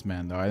Renaissance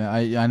man, though.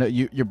 I know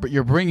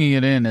you're bringing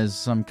it in as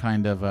some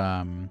kind of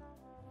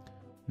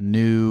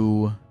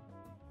new,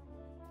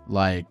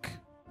 no.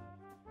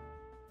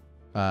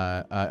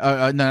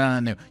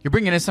 You're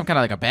bringing in some kind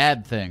of a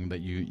bad thing that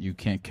you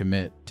can't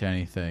commit to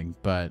anything,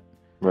 but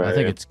I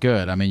think it's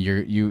good. I mean,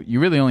 you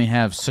really only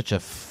have such a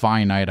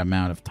finite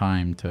amount of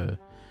time to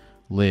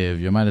live.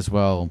 You might as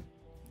well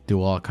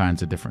do all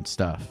kinds of different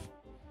stuff.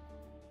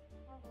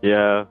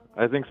 Yeah,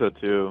 I think so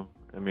too.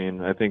 I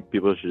mean, I think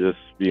people should just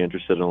be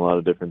interested in a lot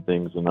of different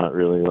things and not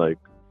really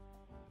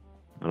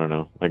I don't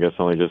know, I guess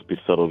only just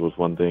be settled with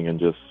one thing and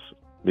just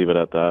leave it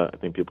at that. I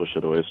think people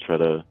should always try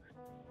to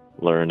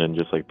learn and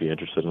just be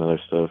interested in other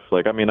stuff.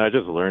 I mean, I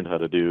just learned how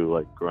to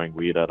do growing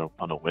weed on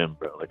a whim,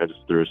 bro. I just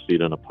threw a seed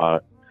in a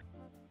pot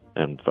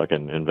and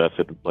fucking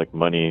invested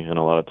money and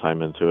a lot of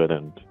time into it,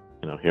 and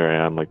here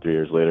I am 3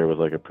 years later with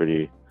a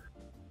pretty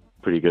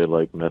good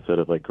method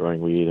of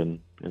growing weed and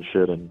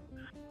shit, and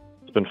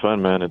it's been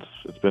fun, man.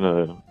 It's been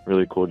a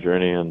really cool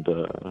journey, and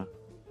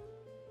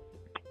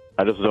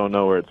I just don't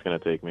know where it's gonna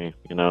take me.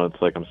 It's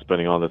I'm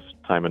spending all this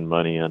time and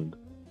money, and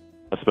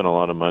I spent a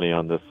lot of money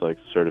on this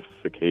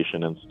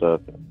certification and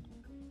stuff, and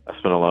I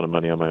spent a lot of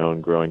money on my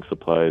own growing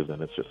supplies,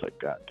 and it's just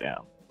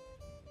goddamn.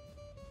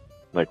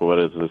 What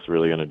is this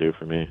really gonna do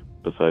for me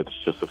besides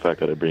just the fact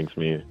that it brings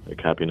me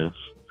happiness?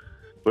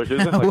 Which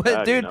isn't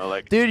bad, dude,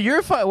 dude,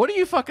 you're what are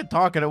you fucking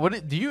talking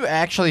about? Do you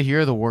actually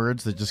hear the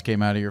words that just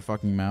came out of your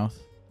fucking mouth?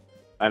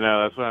 I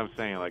know, that's what I'm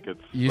saying. It's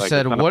you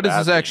said, what is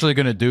this actually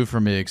going to do for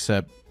me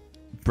except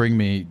bring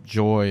me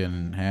joy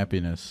and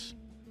happiness?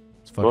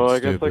 It's fucking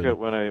stupid. I guess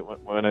when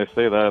I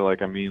say that,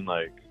 I mean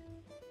I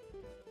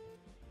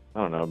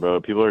don't know,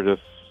 bro. People are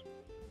just,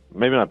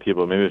 maybe not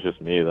people, maybe it's just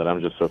me that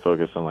I'm just so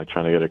focused on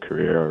trying to get a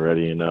career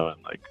already, and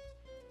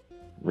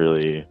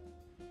really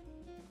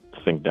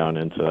sink down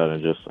into that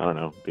and just, I don't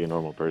know, be a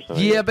normal person.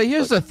 Yeah, but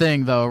here's the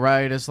thing though,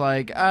 right? It's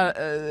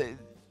money,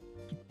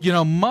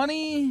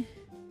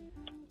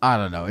 I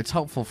don't know. It's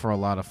helpful for a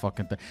lot of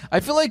fucking things.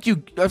 I feel like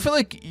you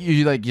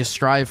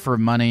strive for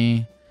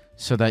money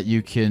so that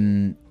you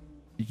can,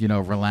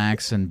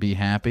 relax and be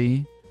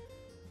happy.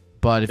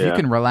 But if you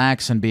can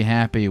relax and be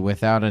happy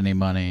without any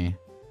money,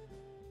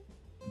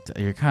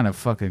 You're kind of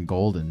fucking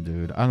golden,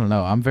 dude. I don't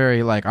know. I'm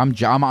very like I'm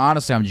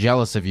honestly I'm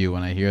jealous of you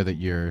when I hear that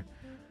you're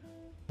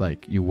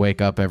like you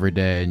wake up every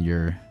day and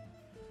you're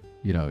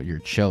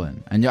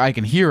chilling, and I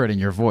can hear it in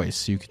your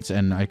voice.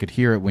 And I could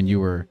hear it when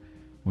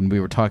we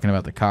were talking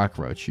about the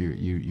cockroach.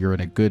 You're in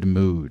a good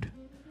mood.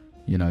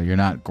 You're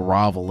not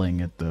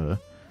groveling at the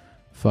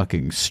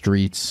fucking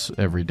streets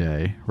every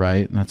day,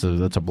 right? That's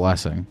a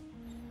blessing.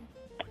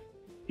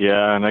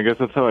 Yeah, and I guess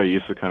that's how I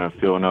used to kind of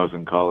feel when I was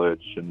in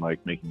college and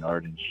like making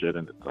art and shit.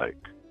 And it's like,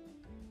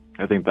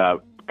 I think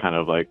that kind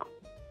of like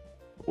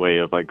way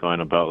of like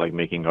going about like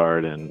making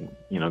art and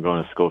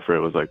going to school for it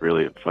was like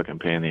really a fucking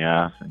pain in the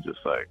ass and just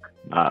like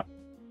not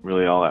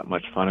really all that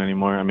much fun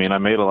anymore. I mean, I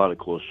made a lot of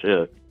cool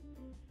shit,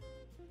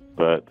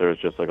 but there's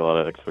just like a lot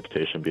of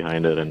expectation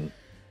behind it. And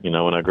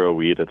when I grow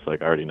weed, it's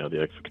like I already know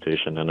the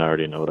expectation and I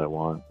already know what I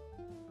want.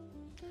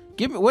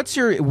 What's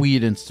your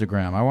weed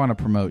Instagram? I want to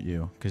promote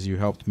you because you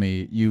helped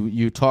me.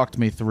 You talked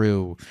me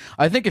through.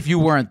 I think if you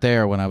weren't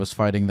there when I was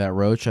fighting that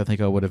roach, I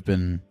think I wouldn't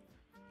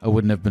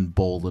have been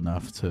bold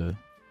enough to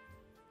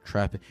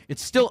trap it.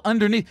 It's still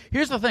underneath.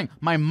 Here's the thing: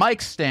 my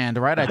mic stand.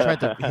 Right, I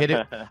tried to hit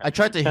it. I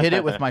tried to hit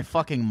it with my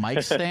fucking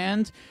mic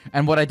stand,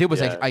 and what I did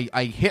was I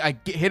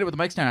hit it with the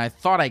mic stand. And I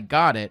thought I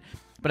got it,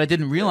 but I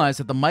didn't realize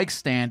that the mic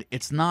stand.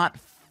 It's not.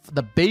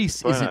 The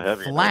base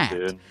isn't flat.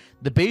 Enough,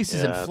 the base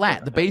isn't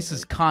flat. The base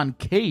is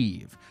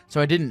concave.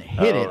 So I didn't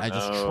hit it. I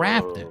just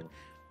trapped it.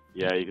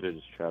 Yeah, you could have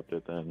just trapped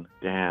it then.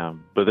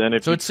 Damn. But then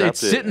if it's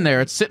sitting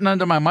there. It's sitting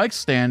under my mic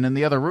stand in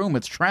the other room.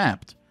 It's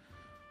trapped.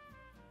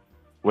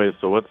 Wait.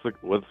 So what's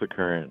the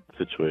current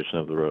situation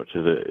of the roach?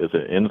 Is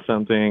it in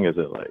something? Is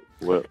it like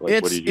what?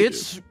 Like, what did you do?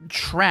 It's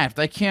trapped.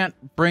 I can't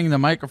bring the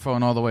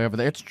microphone all the way over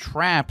there. It's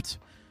trapped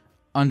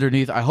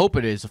underneath. I hope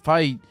it is. If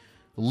I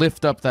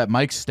lift up that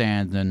mic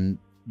stand and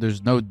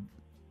there's no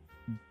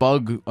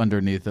bug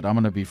underneath it, I'm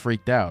gonna be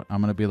freaked out.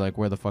 I'm gonna be like,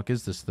 where the fuck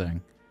is this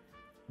thing?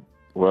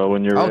 Well,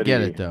 when you're ready, I'll get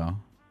it though.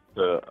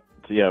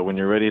 When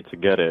you're ready to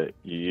get it,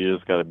 you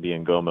just gotta be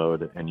in go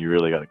mode and you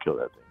really gotta kill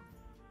that thing.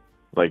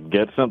 Like,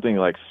 get something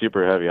like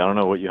super heavy. I don't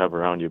know what you have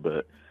around you,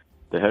 but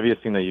the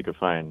heaviest thing that you could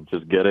find,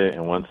 just get it.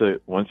 And once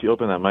you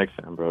open that mic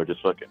stand, bro,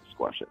 just fucking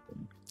squash it.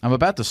 I'm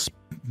about to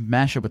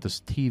smash it with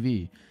this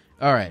TV.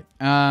 All right.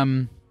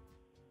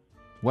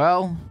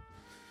 Well,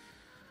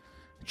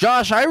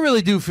 Josh, I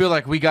really do feel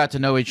like we got to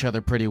know each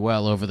other pretty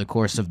well over the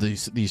course of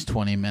these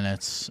 20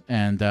 minutes,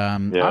 and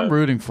I'm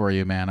rooting for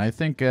you, man. I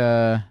think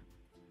you're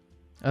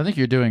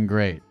doing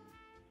great.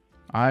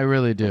 I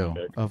really do.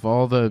 Okay. Of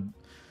all the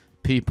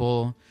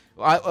people,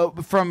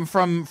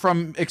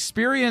 from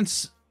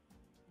experience,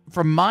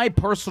 from my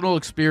personal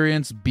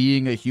experience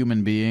being a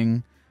human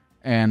being,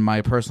 and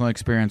my personal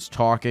experience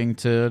talking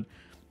to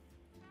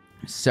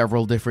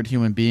several different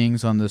human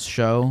beings on this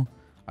show,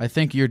 I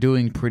think you're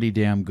doing pretty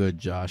damn good,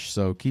 Josh.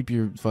 So keep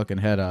your fucking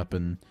head up.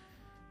 And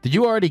did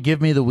you already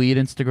give me the weed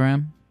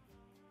Instagram?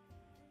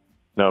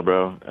 No,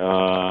 bro.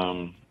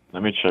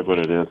 Let me check what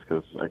it is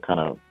because I kind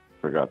of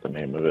forgot the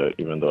name of it,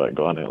 even though I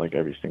go on it like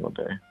every single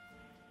day.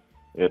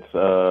 It's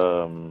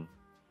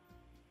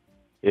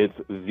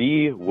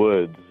Z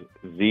Woods,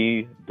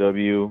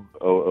 ZWOOD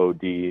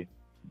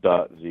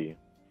 .z.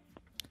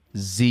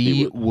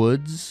 Z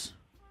Woods.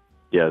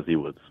 Yeah, Z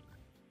Woods.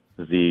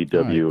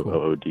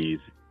 ZWOOD.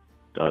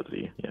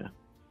 .z, yeah.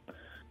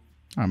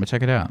 I'm gonna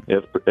check it out.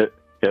 It's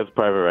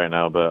private right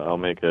now, but I'll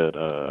make it.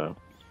 Hold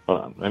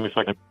on, let me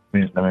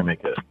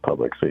make it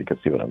public so you can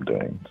see what I'm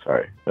doing.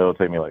 Sorry, it'll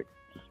take me like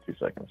just 2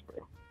 seconds,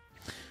 bro.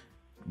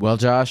 Well,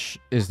 Josh,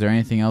 is there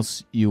anything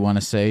else you want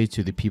to say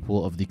to the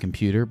people of the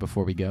computer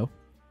before we go?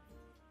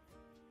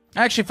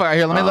 Actually,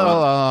 here. Let me look.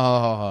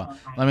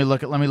 I'm gonna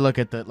look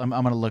at the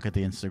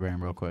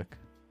Instagram real quick.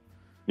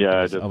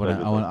 Yeah,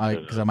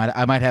 because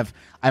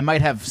I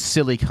might have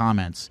silly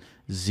comments.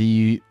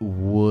 Z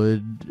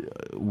wood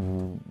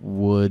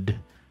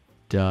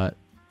dot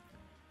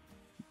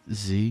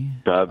z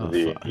dot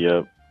z.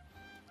 Yep.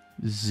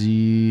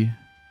 Z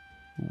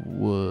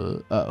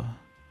wood. Oh.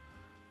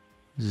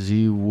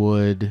 Z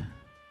wood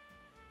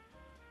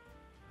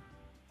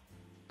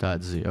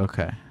dot z.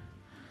 Okay.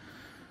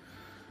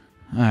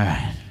 All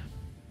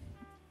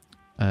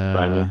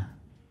right.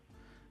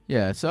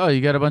 Yeah. So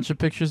you got a bunch of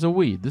pictures of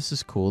weed. This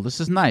is cool.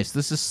 This is nice.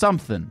 This is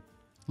something.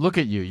 Look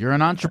at you. You're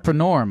an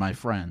entrepreneur, my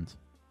friend.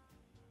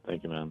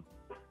 Thank you, man.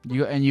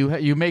 You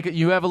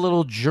have a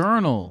little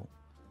journal.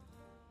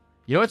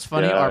 You know what's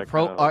funny? Yeah,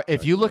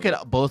 if you look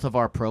at both of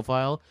our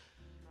profile,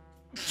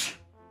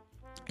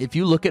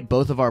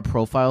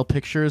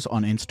 pictures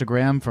on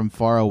Instagram from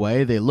far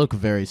away, they look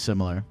very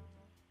similar.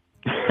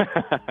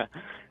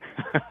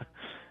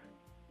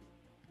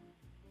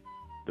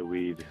 The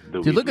weed.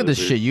 Dude, look at this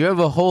shit. You have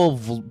a whole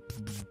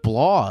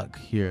blog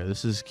here.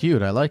 This is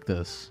cute. I like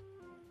this.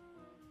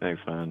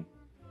 Thanks, man.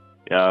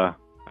 Yeah,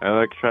 I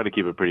like try to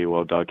keep it pretty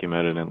well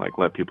documented and like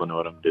let people know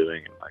what I'm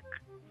doing and like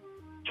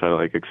try to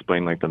like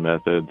explain like the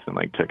methods and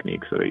like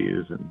techniques that I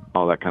use and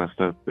all that kind of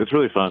stuff. It's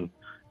really fun.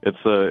 It's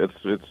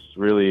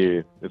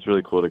really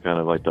cool to kind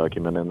of like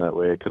document in that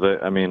way because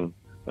I mean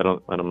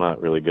I'm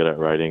not really good at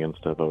writing and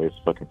stuff. I always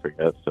fucking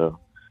forget. So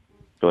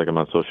I feel like I'm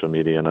on social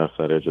media enough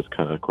that it just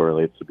kind of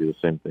correlates to be the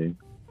same thing.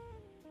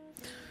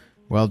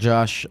 Well,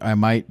 Josh, I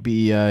might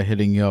be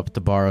hitting you up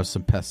to borrow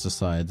some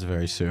pesticides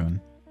very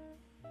soon.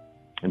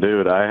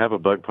 Dude, I have a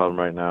bug problem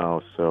right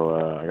now,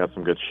 so I got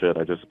some good shit.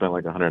 I just spent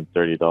like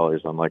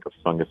 $130 on like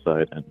a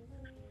fungicide and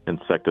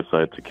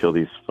insecticide to kill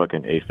these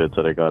fucking aphids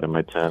that I got in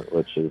my tent,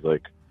 which is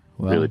like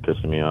really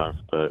pissing me off,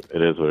 but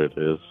it is what it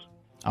is.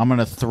 I'm going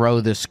to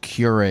throw this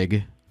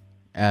Keurig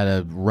at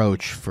a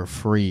roach for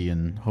free,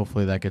 and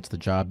hopefully that gets the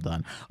job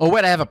done. Oh,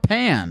 wait, I have a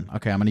pan.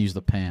 Okay, I'm going to use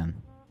the pan.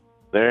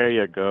 There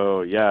you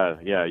go.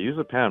 Yeah, use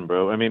a pan,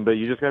 bro. I mean, but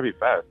you just got to be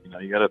fast. You know,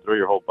 you got to throw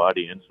your whole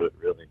body into it,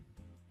 really.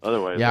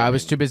 Otherwise, yeah, I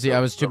was too busy. I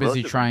was too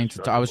busy trying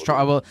to. I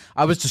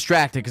was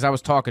distracted because I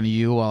was talking to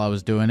you while I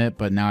was doing it.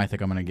 But now I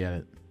think I'm gonna get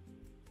it.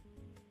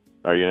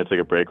 Are you gonna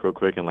take a break real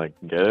quick and like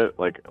get it,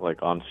 like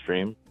on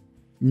stream?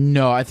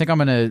 No, I think I'm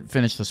gonna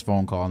finish this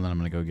phone call and then I'm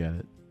gonna go get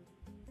it.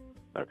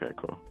 Okay,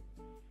 cool.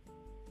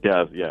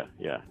 Yeah.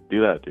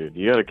 Do that, dude.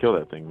 You gotta kill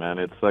that thing, man.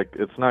 It's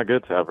not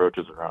good to have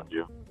roaches around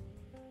you.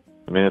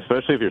 I mean,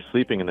 especially if you're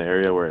sleeping in the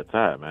area where it's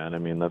at, man. I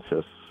mean, that's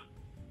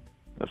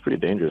pretty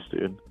dangerous,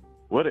 dude.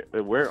 Where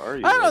are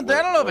you? I don't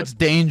know if it's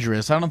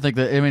dangerous. I don't think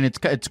that. I mean,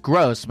 it's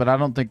gross, but I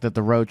don't think that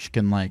the roach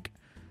can like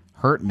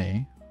hurt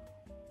me.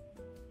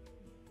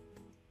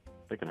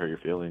 It can hurt your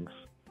feelings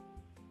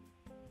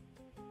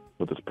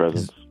with its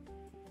presence.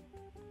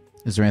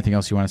 Is there anything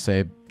else you want to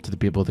say to the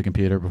people at the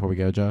computer before we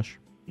go, Josh?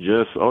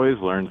 Just always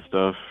learn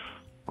stuff.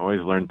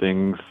 Always learn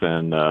things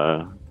and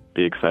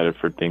be excited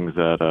for things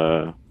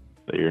that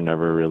you're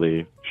never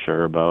really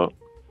sure about.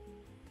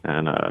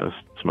 And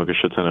smoke a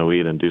shit ton of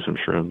weed and do some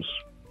shrooms.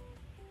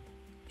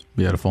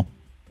 Beautiful.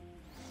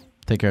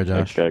 Take care,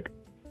 Josh. Thanks, Jack.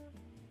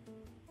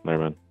 Later,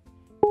 man.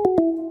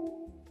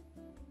 All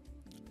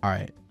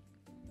right.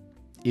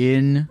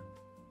 In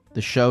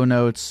the show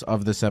notes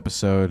of this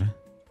episode,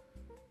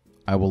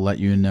 I will let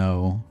you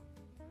know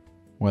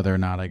whether or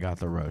not I got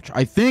the roach.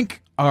 I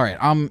think. All right.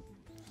 I'm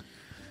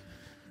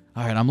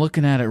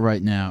looking at it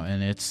right now,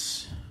 and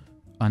it's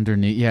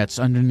underneath. Yeah, it's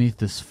underneath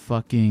this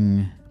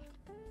fucking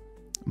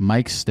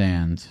mic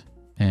stand,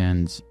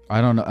 and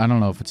I don't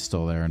know if it's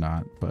still there or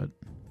not, but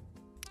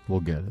we'll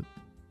get it.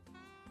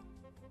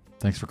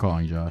 Thanks for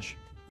calling, Josh.